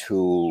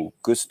to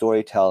good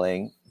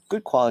storytelling,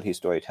 good quality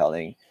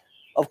storytelling.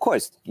 Of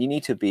course, you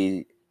need to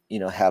be,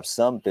 have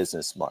some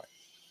business smart,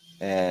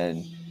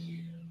 and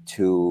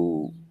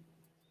to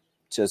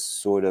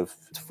just sort of,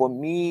 for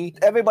me,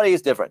 everybody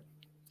is different.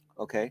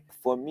 Okay,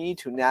 for me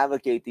to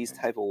navigate these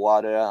type of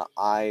water,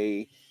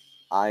 I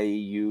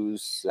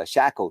use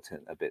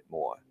Shackleton a bit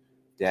more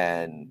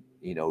than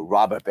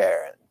Robert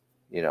Barron.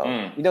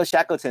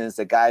 Shackleton is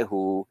the guy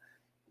who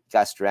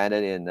got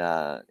stranded in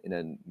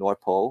the North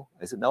Pole.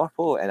 Is it North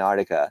Pole or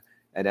Antarctica?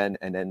 And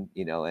then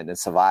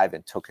survived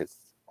and took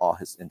all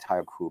his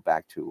entire crew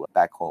back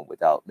home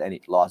without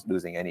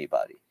losing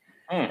anybody.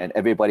 And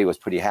everybody was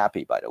pretty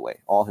happy, by the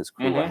way. All his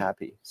crew were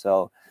happy.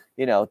 So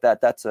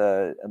that's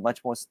a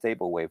much more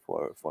stable way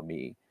for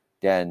me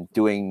than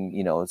doing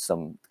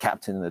some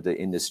captain of the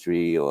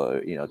industry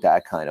or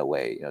that kind of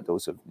way.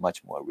 Those are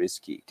much more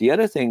risky. The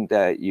other thing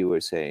that you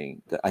were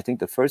saying, I think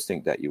the first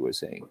thing that you were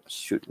saying,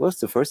 what's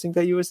the first thing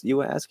that you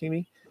were asking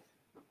me?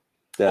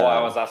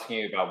 I was asking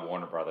you about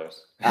Warner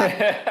Brothers.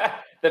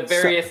 The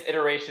various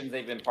iterations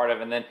they've been part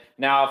of, and then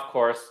now, of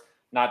course,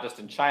 not just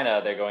in China,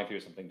 they're going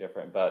through something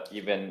different, but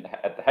even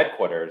at the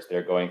headquarters,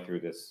 they're going through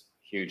this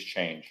huge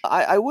change.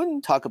 I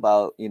wouldn't talk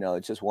about,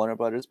 just Warner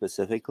Brothers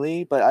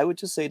specifically, but I would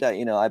just say that,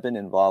 I've been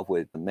involved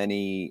with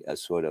many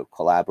sort of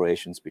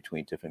collaborations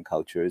between different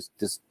cultures.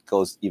 This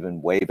goes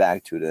even way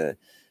back to the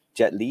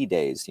Jet Li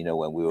days,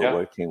 when we were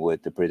working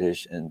with the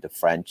British and the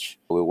French,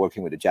 we were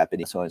working with the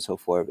Japanese, so on and so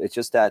forth. It's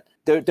just that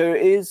there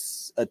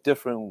is a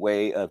different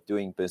way of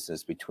doing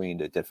business between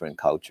the different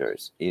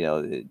cultures.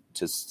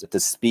 Just the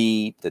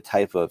speed, the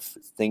type of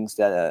things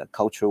that a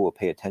culture will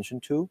pay attention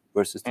to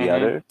versus the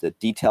other, the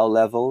detail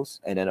levels,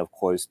 and then of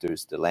course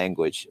there's the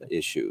language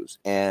issues.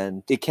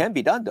 And it can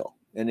be done though.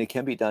 And it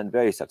can be done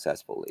very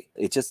successfully.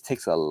 It just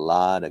takes a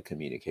lot of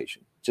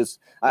communication.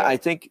 I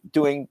think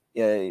doing...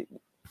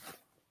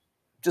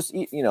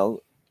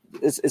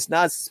 it's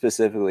not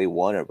specifically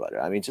Warner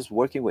Brother. I mean, just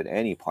working with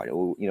any partner.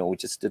 We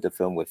just did the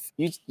film with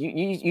you.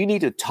 You need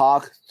to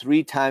talk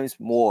 3 times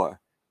more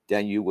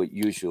than you would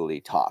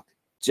usually talk,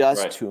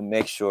 just to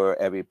make sure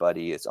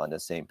everybody is on the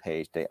same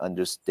page. They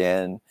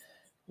understand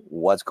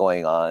what's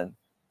going on,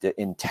 the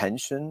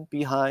intention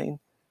behind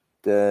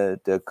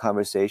the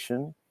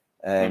conversation,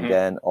 and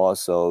then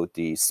also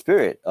the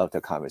spirit of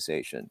the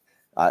conversation.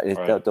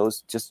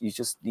 You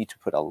just need to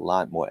put a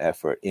lot more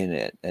effort in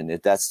it, and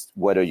that's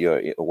whether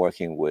you're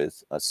working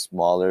with a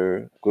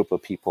smaller group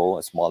of people,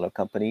 a smaller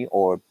company,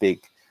 or a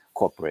big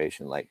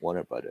corporation like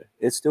Warner Brothers.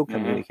 It's still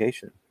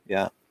communication.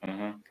 Yeah.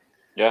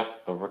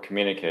 Over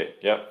communicate.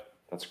 Yep,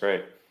 that's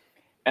great.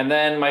 And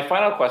then my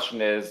final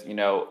question is,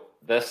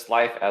 this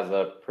life as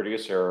a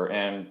producer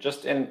and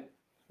just in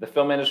the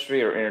film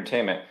industry or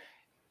entertainment,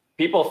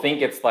 people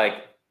think it's like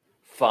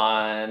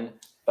fun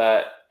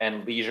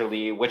and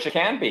leisurely, which it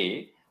can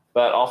be,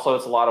 but also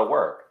it's a lot of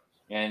work.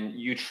 And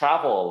you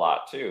travel a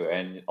lot too,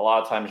 and a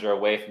lot of times you're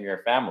away from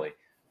your family.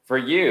 For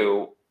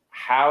you,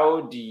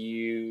 how do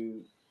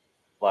you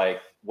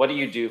what do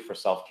you do for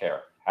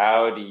self-care?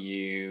 How do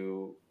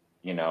you,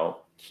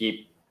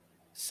 keep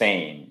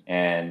sane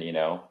and,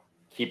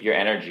 keep your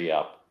energy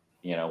up,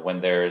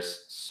 when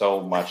there's so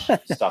much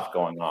stuff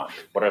going on?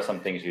 What are some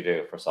things you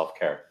do for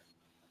self-care?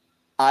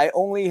 I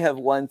only have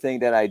one thing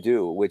that I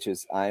do, which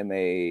is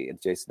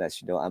Jason, as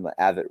you know, I'm an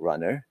avid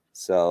runner.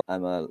 So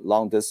I'm a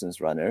long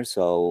distance runner.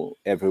 So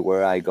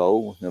everywhere I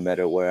go, no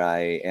matter where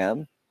I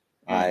am,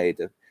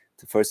 the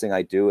first thing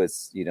I do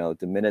is,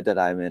 the minute that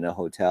I'm in a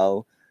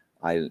hotel,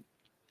 I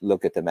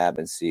look at the map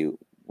and see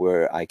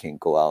where I can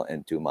go out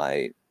and do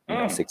my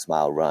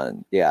 6-mile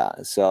run. Yeah.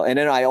 So, and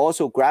then I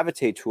also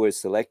gravitate towards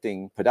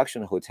selecting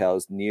production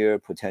hotels near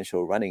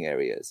potential running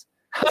areas.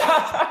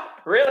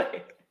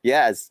 Really?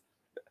 Yes.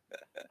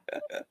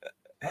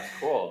 That's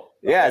cool.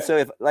 Yeah. Okay. So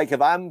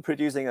if I'm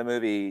producing a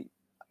movie,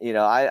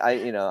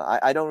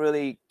 I don't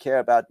really care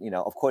about,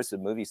 of course the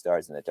movie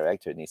stars and the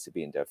director needs to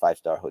be in their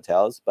 5-star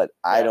hotels, but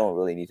I don't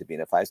really need to be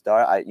in a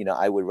 5-star.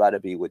 I would rather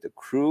be with the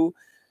crew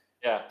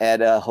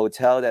at a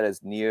hotel that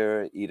is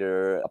near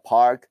either a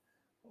park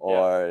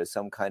or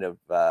some kind of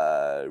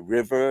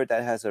river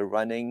that has a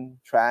running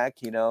track,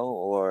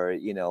 or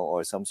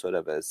some sort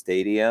of a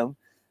stadium.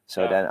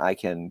 So then I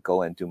can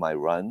go and do my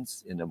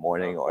runs in the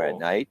morning or at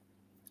night.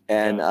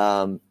 And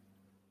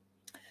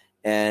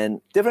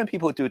different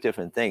people do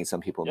different things. Some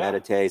people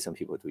meditate, some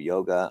people do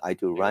yoga. I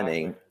do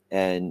running,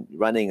 and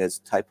running is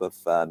type of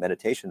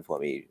meditation for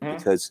me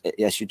because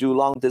as you do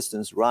long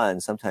distance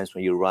runs, sometimes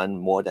when you run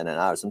more than an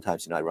hour,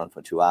 sometimes I run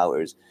for 2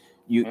 hours,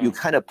 you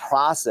kind of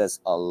process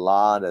a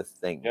lot of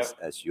things Yep.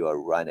 as you are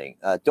running.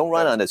 Don't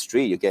run Yep. on the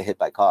street; you get hit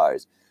by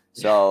cars.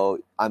 So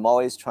I'm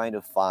always trying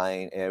to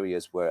find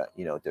areas where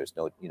there's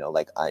no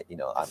like I'm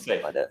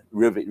Safe. on the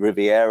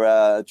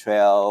Riviera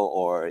Trail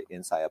or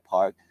inside a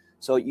park.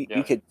 So you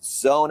Yep. can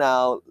zone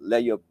out,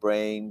 let your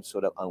brain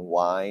sort of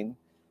unwind,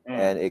 Mm.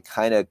 and it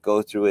kind of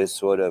go through it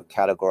sort of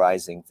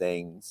categorizing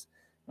things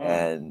Mm.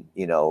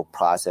 and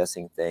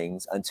processing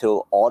things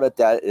until all of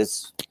that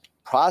is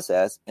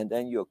processed, and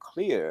then you're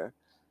clear.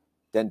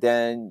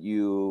 Then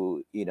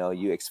you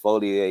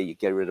exfoliate, you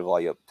get rid of all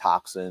your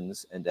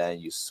toxins, and then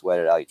you sweat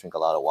it out, you drink a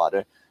lot of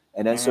water,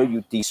 and then so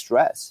you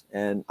de-stress.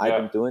 And I've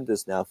been Yep. doing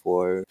this now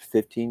for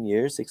 15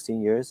 years, 16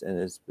 years, and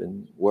it's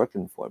been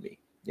working for me,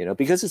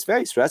 because it's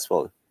very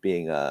stressful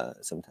being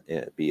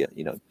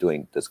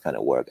doing this kind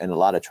of work and a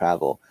lot of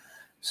travel.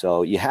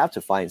 So you have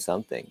to find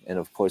something, and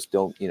of course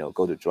don't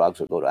go to drugs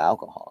or go to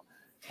alcohol.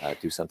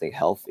 Do something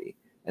healthy.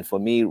 And for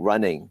me,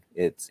 running,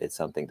 it's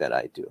something that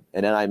I do.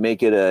 And then I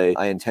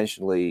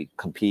intentionally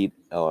compete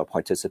or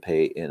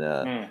participate in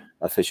a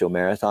official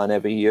marathon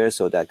every year.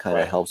 So that kind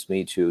of Right. helps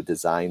me to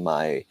design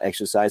my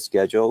exercise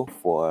schedule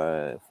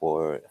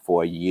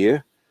for a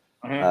year.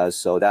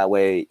 So that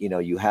way,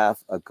 you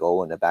have a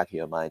goal in the back of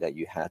your mind that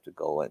you have to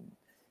go and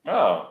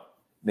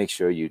make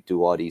sure you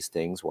do all these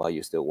things while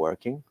you're still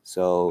working.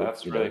 So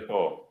That's really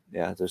cool.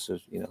 yeah, this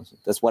is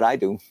that's what I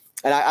do,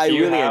 and I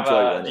really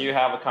enjoy running. Do you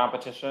have a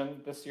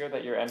competition this year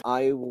that you're entering?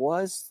 I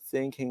was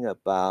thinking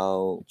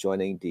about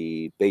joining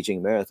the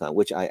Beijing Marathon,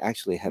 which I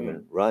actually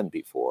haven't run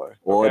before,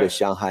 or the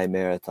Shanghai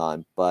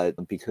Marathon, but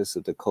because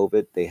of the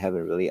COVID, they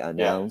haven't really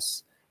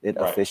announced it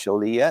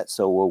officially yet.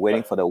 So we're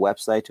waiting for the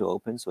website to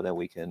open so that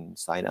we can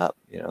sign up.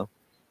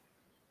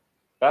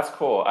 That's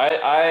cool.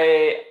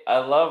 I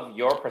love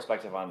your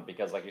perspective on it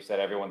because, like you said,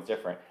 everyone's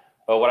different.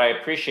 But what I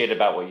appreciate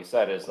about what you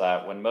said is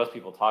that when most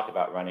people talk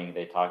about running,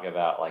 they talk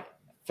about like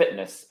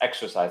fitness,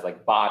 exercise,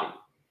 like body.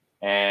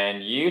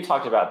 And you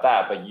talked about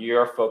that, but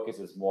your focus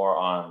is more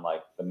on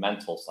like the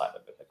mental side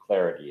of it, the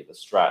clarity, the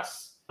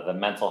stress, the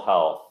mental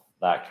health,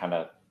 that kind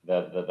of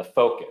the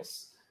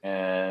focus.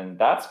 And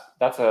that's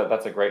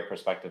a great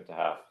perspective to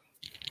have.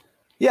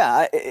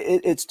 Yeah,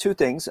 it's two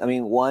things. I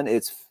mean, one,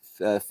 it's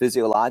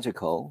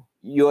physiological.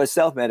 You're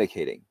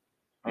self-medicating,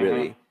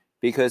 really,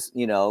 because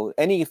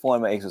any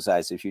form of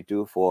exercise, if you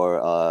do for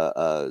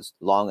a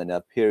long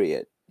enough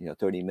period,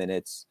 30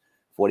 minutes,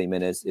 40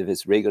 minutes, if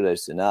it's regular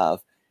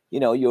enough,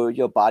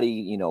 your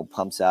body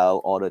pumps out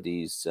all of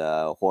these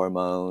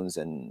hormones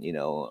and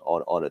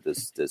all of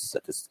this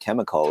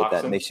chemical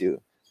Toxins? that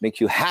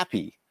makes you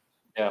happy.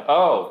 Yeah.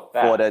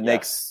 For the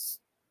next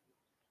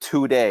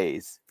 2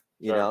 days.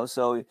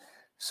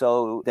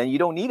 So then you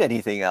don't need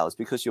anything else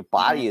because your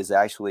body is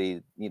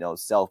actually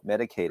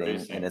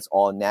self-medicating and it's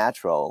all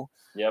natural.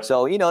 Yep.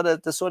 So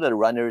the sort of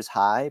runner's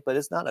high, but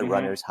it's not a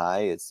runner's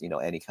high. It's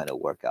any kind of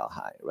workout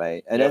high,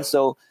 right? And then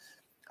so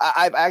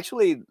I've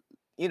actually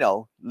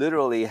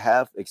literally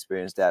have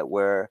experienced that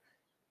where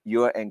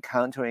you're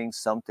encountering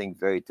something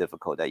very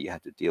difficult that you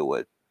have to deal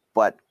with.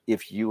 But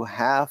if you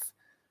have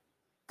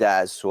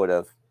that sort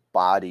of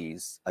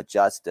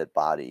adjusted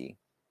body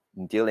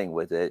dealing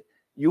with it,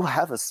 you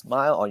have a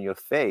smile on your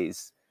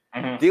face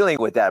dealing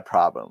with that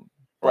problem.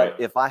 But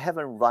if I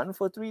haven't run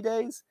for 3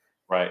 days,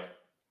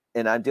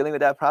 and I'm dealing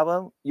with that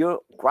problem, you're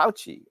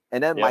grouchy.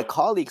 And then my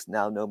colleagues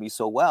now know me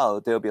so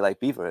well, they'll be like,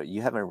 Beaver,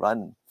 you haven't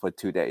run for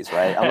 2 days,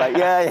 right? I'm like,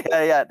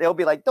 yeah. They'll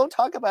be like, don't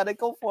talk about it,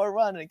 go for a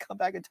run and come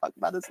back and talk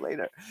about this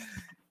later.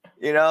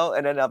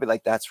 And then I'll be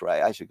like, that's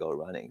right, I should go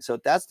running. So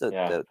that's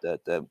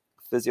the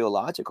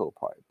physiological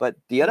part. But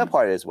the other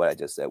part is what I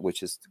just said,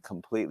 which is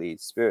completely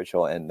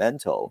spiritual and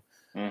mental.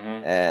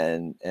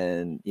 And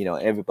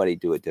everybody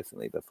do it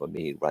differently. But for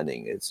me,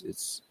 running it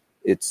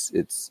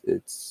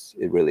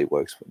really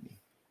works for me.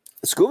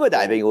 Scuba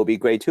diving will be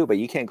great too, but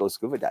you can't go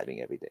scuba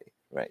diving every day,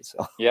 right?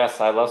 So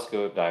yes, I love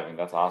scuba diving.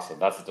 That's awesome.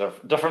 That's a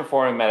different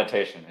form of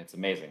meditation. It's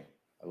amazing.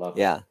 I love it.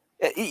 Yeah.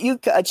 You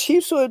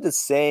achieve sort of the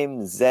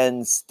same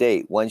Zen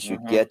state once you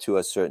get to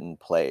a certain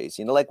place.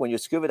 Like when you're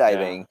scuba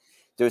diving,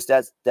 there's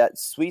that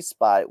sweet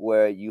spot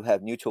where you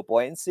have neutral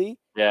buoyancy.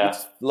 Yeah. You're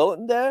just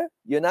floating there.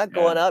 You're not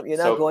going up. You're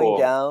not going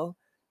down.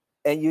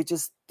 And you're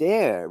just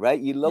there, right?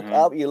 You look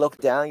up, you look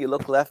down, you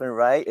look left and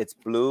right. It's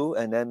blue.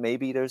 And then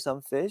maybe there's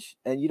some fish.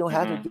 And you don't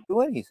have to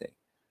do anything,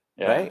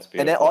 right?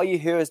 And then all you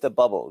hear is the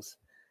bubbles.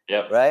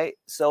 Yep. Right.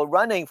 So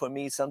running for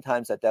me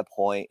sometimes at that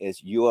point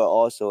is you are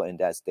also in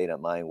that state of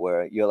mind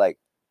where you're like,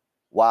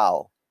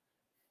 wow,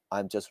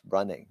 I'm just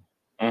running,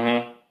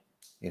 and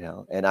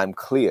I'm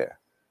clear.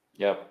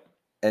 Yep.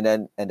 And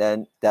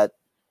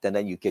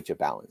then you get your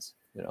balance,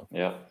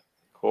 Yeah.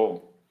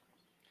 Cool.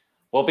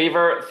 Well,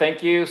 Beaver,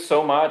 thank you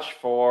so much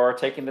for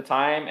taking the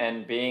time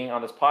and being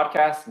on this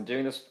podcast and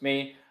doing this with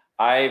me.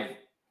 I've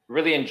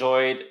really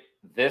enjoyed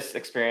this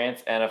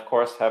experience and, of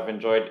course, have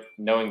enjoyed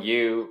knowing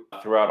you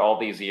throughout all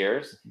these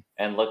years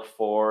and look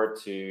forward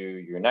to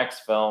your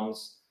next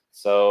films.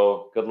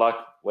 So good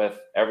luck with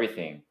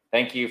everything.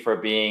 Thank you for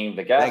being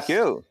the guest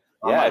on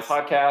my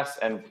podcast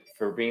and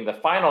for being the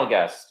final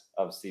guest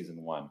of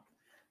season 1.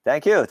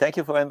 Thank you. Thank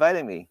you for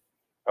inviting me.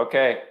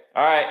 Okay.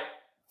 All right.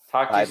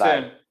 Talk to you Bye bye.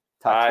 soon.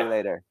 Talk to Bye. you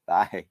later.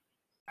 Bye.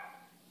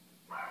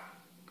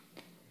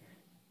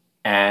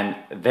 And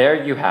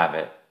there you have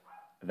it.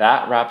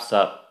 That wraps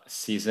up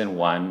season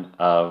one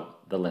of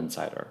The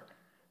Linsider.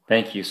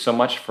 Thank you so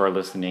much for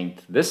listening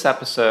to this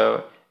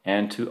episode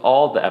and to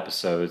all the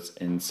episodes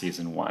in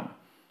season one.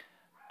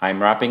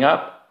 I'm wrapping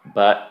up,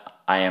 but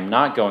I am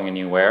not going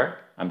anywhere.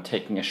 I'm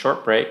taking a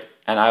short break,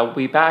 and I will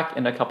be back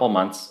in a couple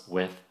months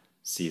with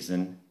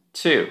season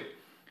two.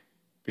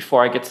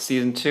 Before I get to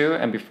season two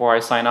and before I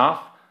sign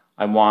off,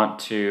 I want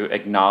to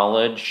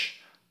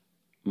acknowledge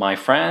my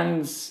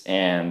friends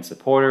and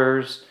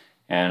supporters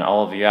and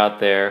all of you out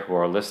there who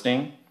are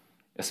listening.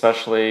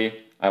 Especially,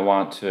 I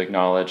want to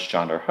acknowledge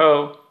John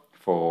Ho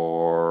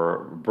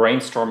for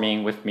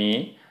brainstorming with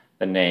me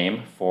the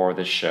name for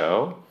the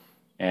show.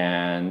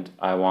 And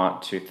I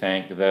want to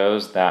thank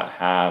those that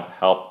have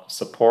helped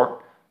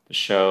support the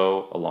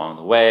show along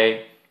the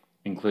way,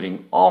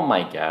 including all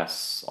my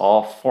guests,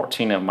 all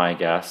 14 of my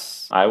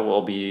guests. I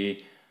will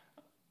be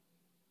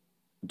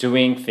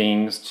doing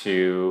things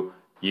to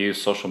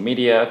use social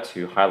media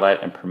to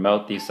highlight and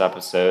promote these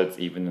episodes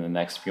even in the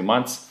next few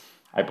months.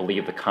 I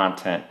believe the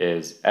content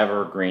is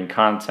evergreen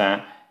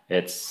content.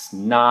 It's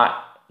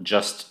not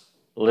just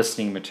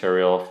listening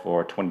material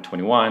for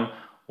 2021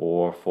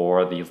 or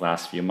for these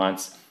last few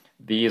months.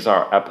 These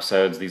are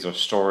episodes, these are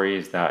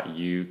stories that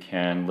you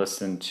can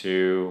listen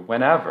to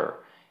whenever,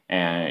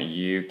 and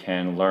you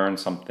can learn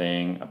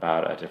something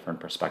about a different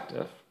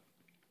perspective.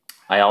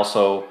 I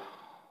also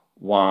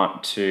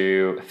want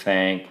to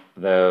thank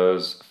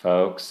those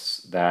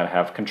folks that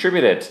have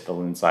contributed to the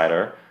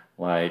Linsider,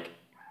 like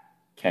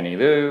Kenny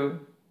Liu,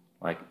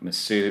 like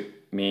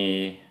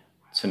Masumi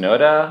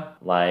Tsunoda,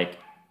 like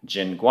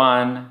Jin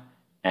Guan,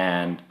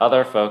 and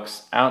other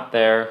folks out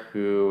there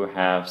who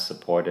have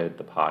supported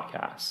the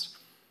podcast.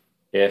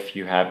 If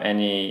you have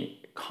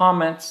any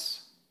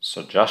comments,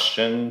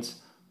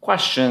 suggestions,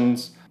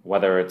 questions,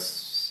 whether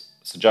it's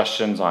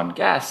suggestions on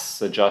guests,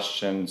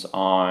 suggestions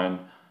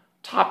on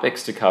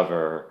topics to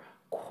cover,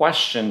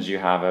 questions you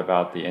have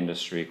about the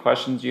industry,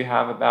 questions you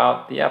have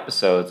about the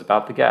episodes,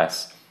 about the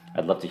guests,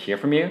 I'd love to hear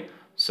from you.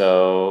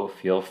 So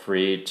feel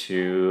free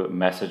to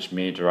message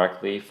me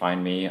directly.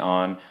 Find me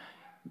on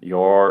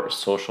your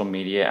social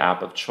media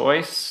app of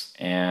choice,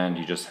 and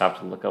you just have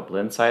to look up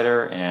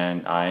Linsider,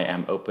 and I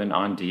am open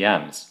on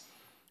DMs.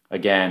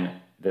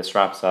 Again, this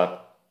wraps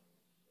up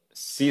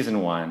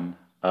season one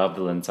of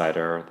the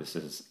Linsider. This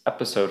is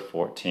episode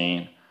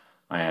 14.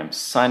 I am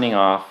signing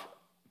off,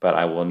 but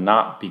I will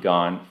not be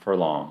gone for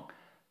long.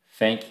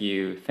 Thank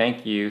you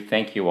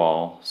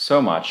all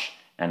so much,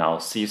 and I'll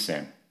see you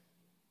soon.